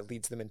the one that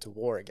leads them into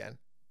war again.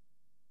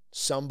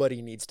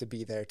 Somebody needs to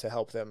be there to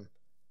help them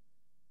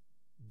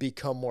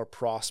become more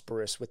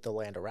prosperous with the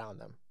land around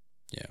them.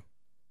 Yeah.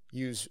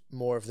 Use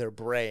more of their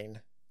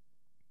brain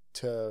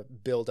to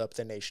build up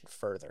the nation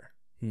further.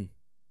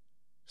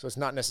 So it's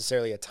not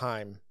necessarily a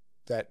time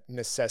that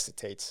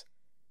necessitates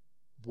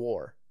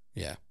war.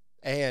 Yeah.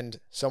 And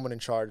someone in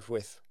charge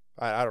with,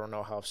 I don't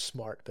know how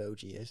smart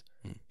Boji is.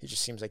 He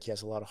just seems like he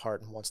has a lot of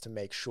heart and wants to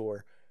make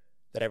sure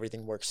that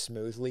everything works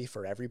smoothly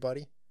for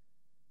everybody.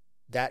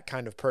 That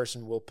kind of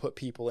person will put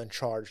people in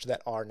charge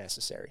that are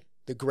necessary.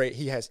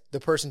 The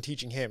person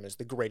teaching him is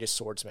the greatest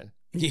swordsman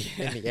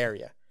in the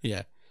area.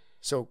 Yeah.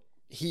 So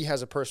he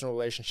has a personal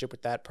relationship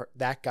with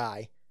that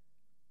guy.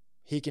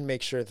 He can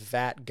make sure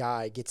that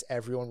guy gets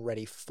everyone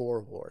ready for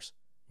wars.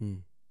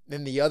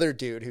 Then the other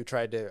dude who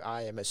tried to,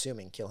 I am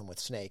assuming, kill him with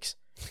snakes.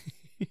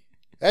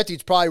 That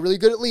dude's probably really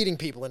good at leading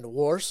people into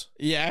wars.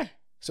 Yeah.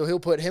 So he'll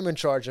put him in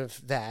charge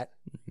of that.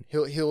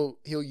 He'll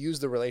use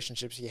the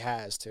relationships he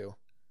has to,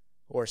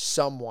 or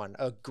someone,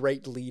 a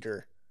great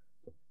leader,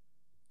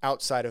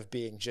 outside of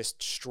being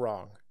just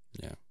strong.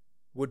 Yeah.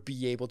 Would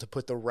be able to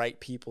put the right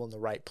people in the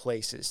right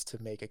places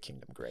to make a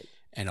kingdom great.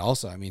 And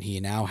also, I mean, he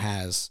now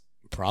has,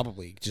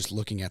 probably just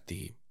looking at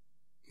the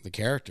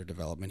character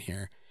development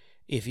here,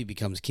 if he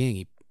becomes king,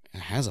 he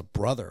has a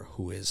brother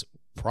who is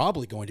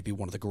probably going to be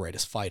one of the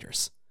greatest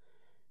fighters.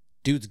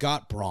 Dude's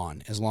got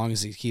brawn. As long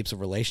as he keeps a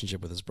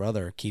relationship with his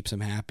brother, keeps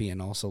him happy,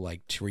 and also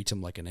like treats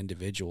him like an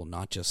individual,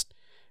 not just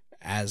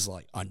as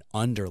like an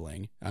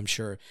underling. I'm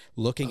sure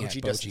looking at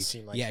Bojji,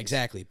 seem like yeah,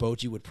 exactly.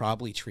 Bojji would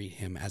probably treat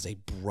him as a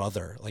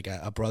brother, like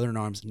a brother in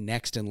arms,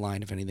 next in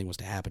line if anything was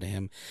to happen to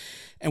him.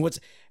 And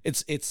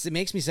it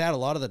makes me sad. A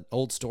lot of the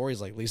old stories,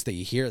 like at least that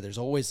you hear, there's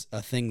always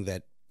a thing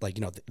that, like,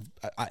 you know,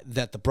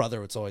 that the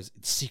brother, it's always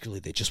secretly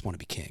they just want to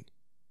be king,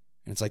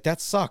 and it's like,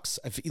 that sucks.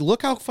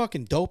 Look how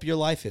fucking dope your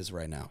life is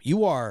right now.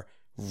 You are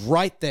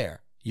right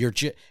there.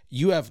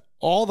 You have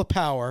all the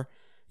power.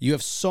 You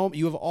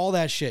have all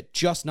that shit,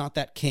 just not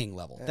that king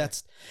level. Yeah,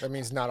 that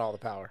means not all the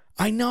power.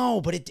 I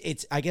know, but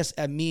it's I guess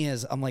at me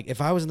as I'm like,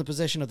 if I was in the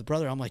position of the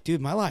brother, I'm like,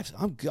 dude, my life,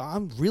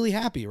 I'm really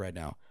happy right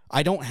now.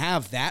 I don't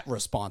have that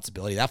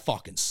responsibility. That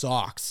fucking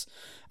sucks.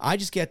 I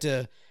just get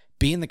to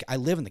I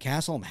live in the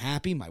castle. I'm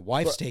happy. My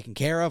wife's taken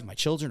care of. My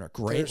children are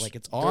great. Like,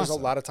 it's awesome. There's a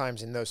lot of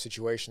times in those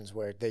situations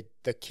where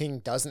the king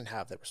doesn't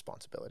have the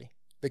responsibility.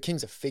 The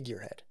king's a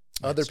figurehead.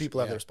 Other people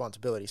have the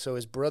responsibility. So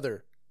his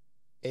brother,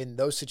 in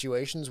those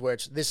situations where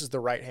this is the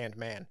right-hand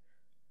man,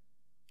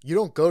 you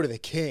don't go to the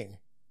king.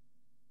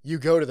 You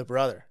go to the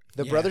brother.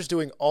 The brother's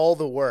doing all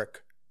the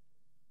work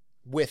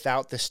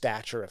without the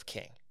stature of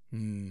king.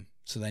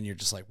 So then you're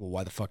just like, well,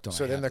 why the fuck don't I?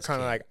 So then they're kind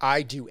of like,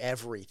 I do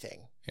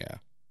everything. Yeah.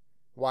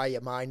 Why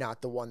am I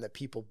not the one that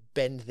people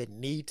bend the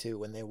knee to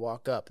when they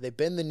walk up? They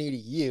bend the knee to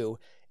you,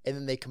 and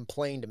then they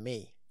complain to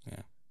me.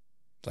 Yeah.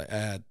 But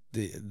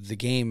the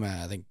game,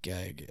 I think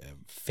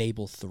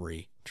Fable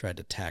 3 tried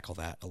to tackle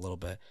that a little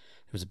bit.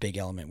 There was a big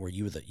element where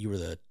you were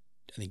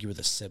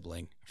the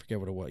sibling. I forget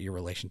what your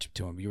relationship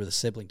to him. You were the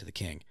sibling to the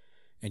king,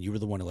 and you were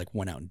the one who like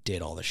went out and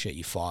did all the shit.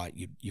 You fought,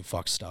 you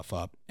fucked stuff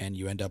up, and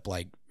you end up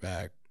like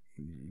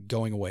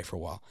going away for a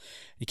while.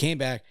 You came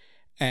back,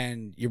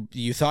 and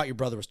you thought your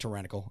brother was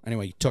tyrannical.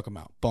 Anyway, you took him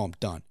out. Boom,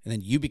 done. And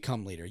then you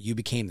become leader. You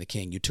became the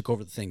king. You took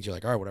over the things. You're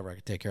like, all right, whatever, I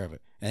can take care of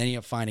it. And then you end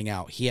up finding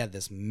out he had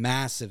this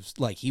massive,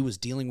 like, he was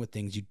dealing with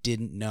things you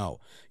didn't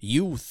know.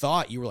 You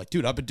thought, you were like,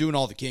 dude, I've been doing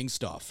all the king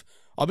stuff.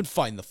 I've been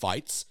fighting the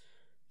fights.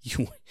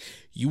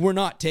 You were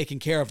not taking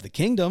care of the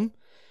kingdom.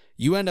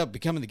 You end up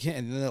becoming the king,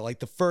 and then like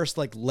the first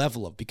like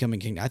level of becoming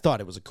king. I thought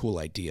it was a cool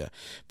idea,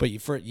 but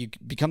you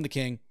become the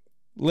king.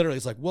 Literally,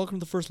 it's like, welcome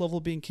to the first level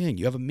of being king.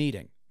 You have a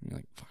meeting. You're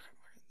like, fuck,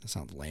 that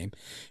sounds lame.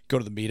 Go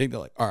to the meeting. They're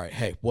like, all right,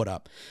 hey, what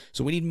up?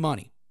 So we need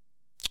money.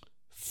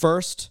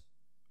 First,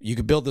 you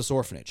could build this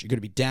orphanage. You're going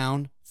to be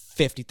down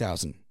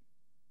 50,000.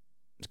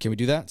 Can we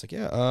do that? It's like,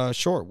 yeah,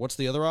 sure. What's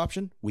the other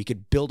option? We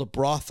could build a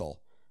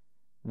brothel.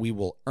 We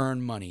will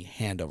earn money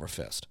hand over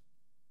fist.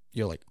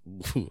 You're like,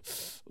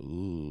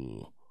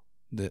 ooh.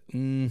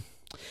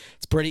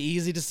 It's a pretty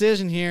easy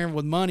decision here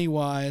with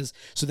money-wise.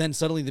 So then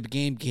suddenly the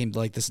game became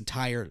like this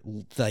entire,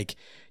 like,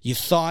 you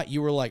thought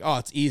you were like, oh,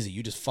 it's easy.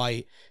 You just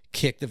fight,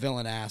 kick the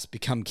villain ass,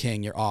 become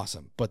king, you're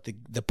awesome. But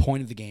the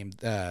point of the game,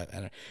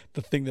 the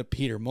thing that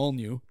Peter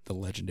Molyneux, the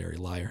legendary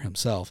liar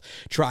himself,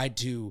 tried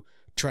to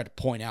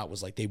point out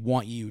was like, they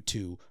want you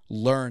to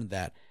learn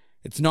that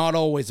it's not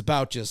always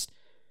about just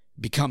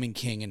becoming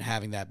king and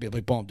having that be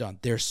like, boom, done.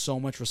 There's so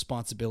much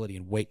responsibility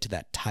and weight to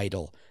that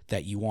title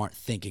that you aren't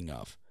thinking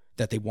of,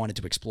 that they wanted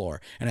to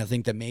explore. And I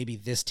think that maybe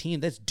this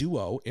team, this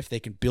duo, if they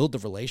can build the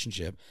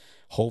relationship,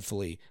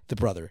 hopefully the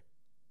brother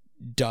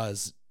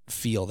does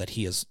feel that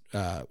he is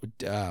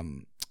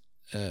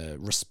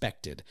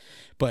respected.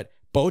 But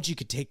Bojji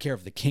could take care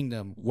of the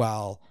kingdom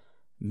while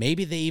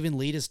maybe they even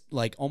lead as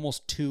like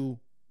almost two,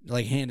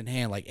 like hand in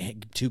hand, like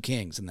two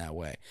kings in that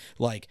way.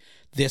 Like,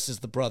 this is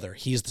the brother,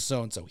 he's the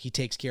so-and-so. He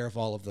takes care of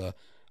all of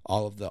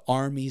the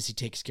armies. He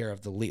takes care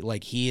of the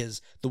like, he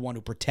is the one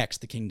who protects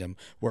the kingdom,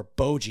 where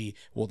Bojji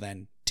will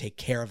then take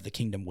care of the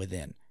kingdom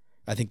within.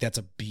 I think that's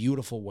a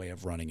beautiful way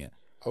of running it.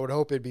 I would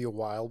hope it'd be a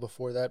while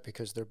before that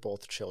because they're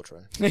both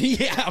children.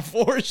 Yeah,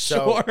 for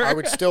so sure. I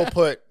would still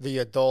put the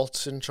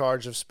adults in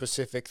charge of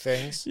specific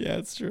things. Yeah,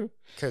 it's true.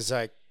 Because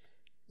like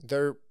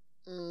they're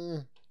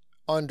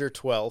under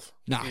 12.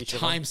 Nah,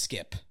 time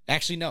skip.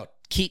 Actually, no.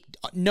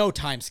 No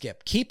time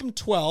skip. Keep them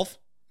 12.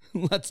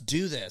 Let's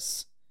do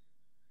this.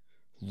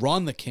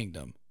 Run the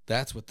kingdom.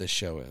 That's what this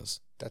show is.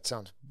 That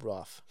sounds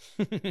rough.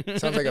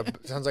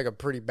 sounds like a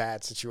pretty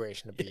bad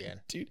situation to be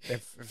in, dude.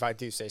 If I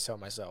do say so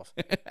myself.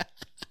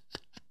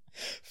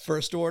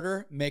 First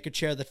order: make a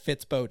chair that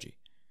fits Bojji.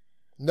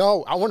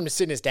 No, I want him to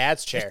sit in his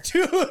dad's chair.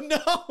 Dude,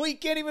 no, he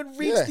can't even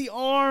reach the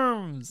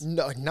arms.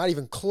 No, not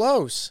even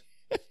close.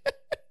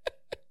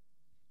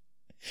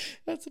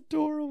 That's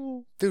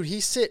adorable. Dude,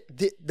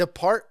 the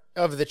part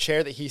of the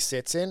chair that he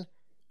sits in,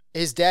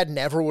 his dad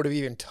never would have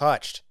even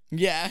touched.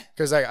 Yeah.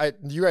 Because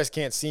you guys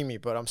can't see me,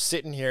 but I'm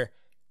sitting here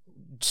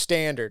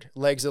standard,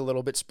 legs a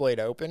little bit splayed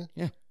open.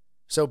 Yeah.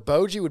 So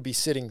Boji would be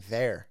sitting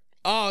there.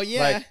 Oh,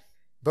 yeah. Like,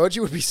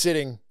 Boji would be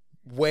sitting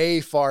way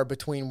far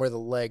between where the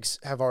legs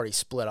have already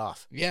split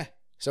off. Yeah.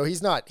 So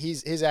his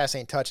ass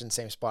ain't touching the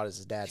same spot as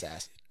his dad's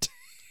ass.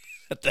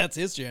 That's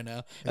his chair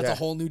now. That's Yeah. a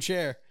whole new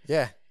chair.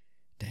 Yeah.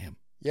 Damn.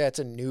 Yeah, it's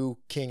a new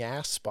king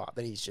ass spot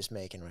that he's just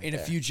making right In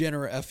there. a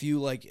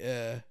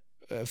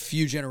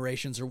few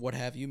generations or what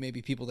have you,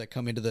 maybe people that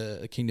come into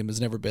the kingdom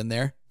has never been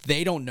there.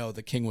 They don't know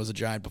the king was a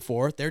giant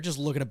before. They're just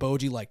looking at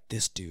Boji like,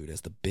 this dude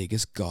has the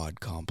biggest god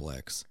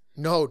complex.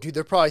 No, dude,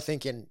 they're probably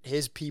thinking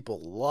his people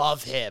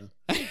love him.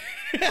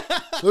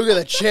 Look at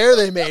the chair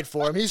they made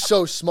for him. He's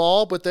so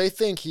small, but they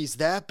think he's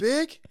that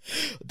big.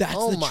 That's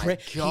Oh the my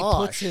trick. He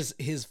gosh. puts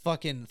his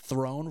fucking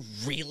throne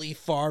really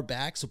far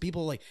back, so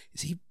people are like,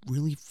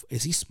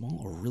 is he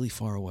small or really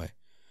far away?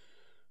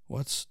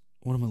 What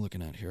am I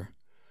looking at here?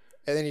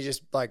 And then he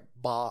just like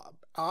bob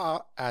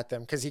at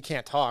them because he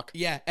can't talk.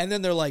 Yeah, and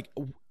then they're like,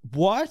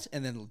 what?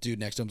 And then the dude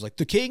next to him's like,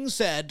 the king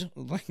said.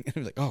 Like,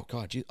 oh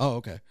god, geez. Oh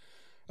okay.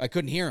 I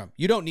couldn't hear him.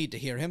 You don't need to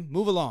hear him.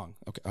 Move along.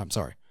 Okay, I'm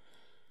sorry.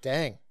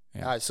 Dang.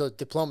 Yeah. So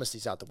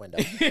diplomacy's out the window.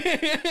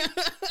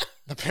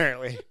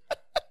 Apparently.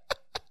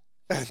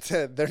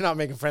 They're not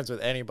making friends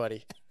with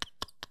anybody.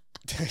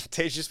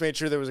 They just made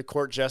sure there was a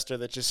court jester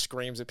that just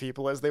screams at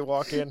people as they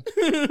walk in.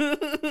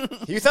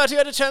 You thought you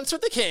had a chance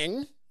with the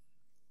king?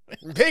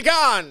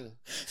 Begone,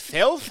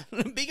 filth.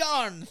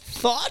 Begone,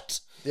 thought.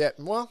 Yeah,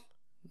 well,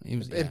 He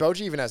was, and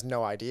Boji even has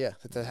no idea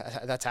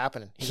that's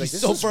happening. He's like,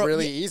 He's this so is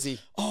really easy.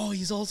 Oh,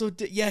 he's also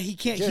he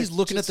can't. Yeah, He's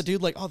looking at just- the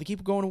dude like, oh, they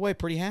keep going away,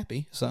 pretty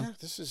happy. So Yeah,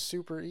 this is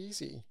super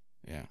easy.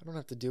 yeah. I don't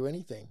have to do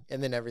anything.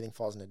 And then everything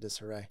falls into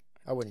disarray.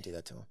 I wouldn't do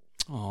that to him.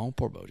 Oh,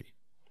 poor Boji.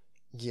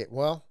 Yeah,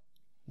 well,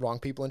 wrong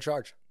people in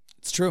charge.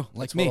 It's true.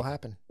 Like That's me, what'll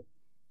happen.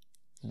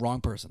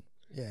 wrong person.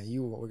 Yeah,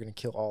 we're going to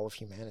kill all of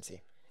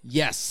humanity.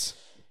 Yes,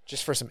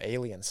 Just for some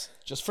aliens.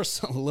 just for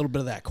a little bit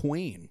of that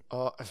queen.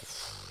 I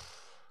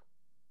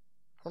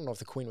don't know if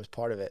the queen was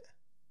part of it.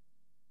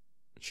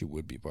 She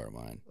would be part of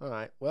mine. All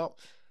right. Well,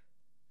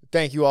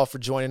 thank you all for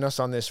joining us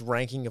on this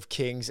Ranking of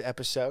Kings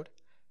episode.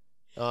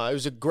 It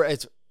was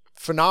it's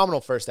phenomenal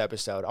first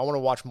episode. I want to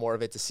watch more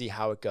of it to see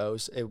how it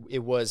goes.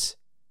 It was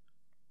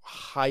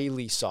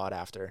highly sought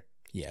after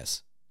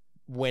Yes.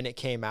 when it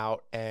came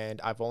out, and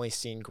I've only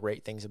seen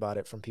great things about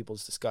it from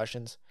people's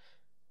discussions.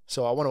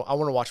 So I want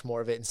to watch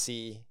more of it and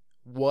see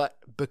what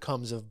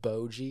becomes of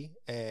Boji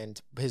and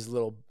his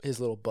little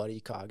buddy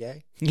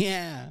Kage,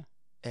 Yeah.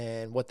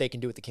 and what they can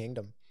do with the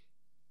kingdom.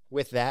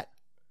 With that,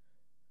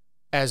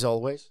 as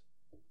always,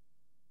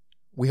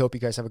 we hope you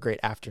guys have a great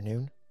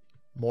afternoon,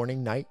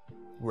 morning, night,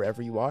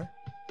 wherever you are,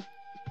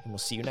 and we'll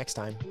see you next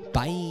time.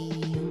 Bye.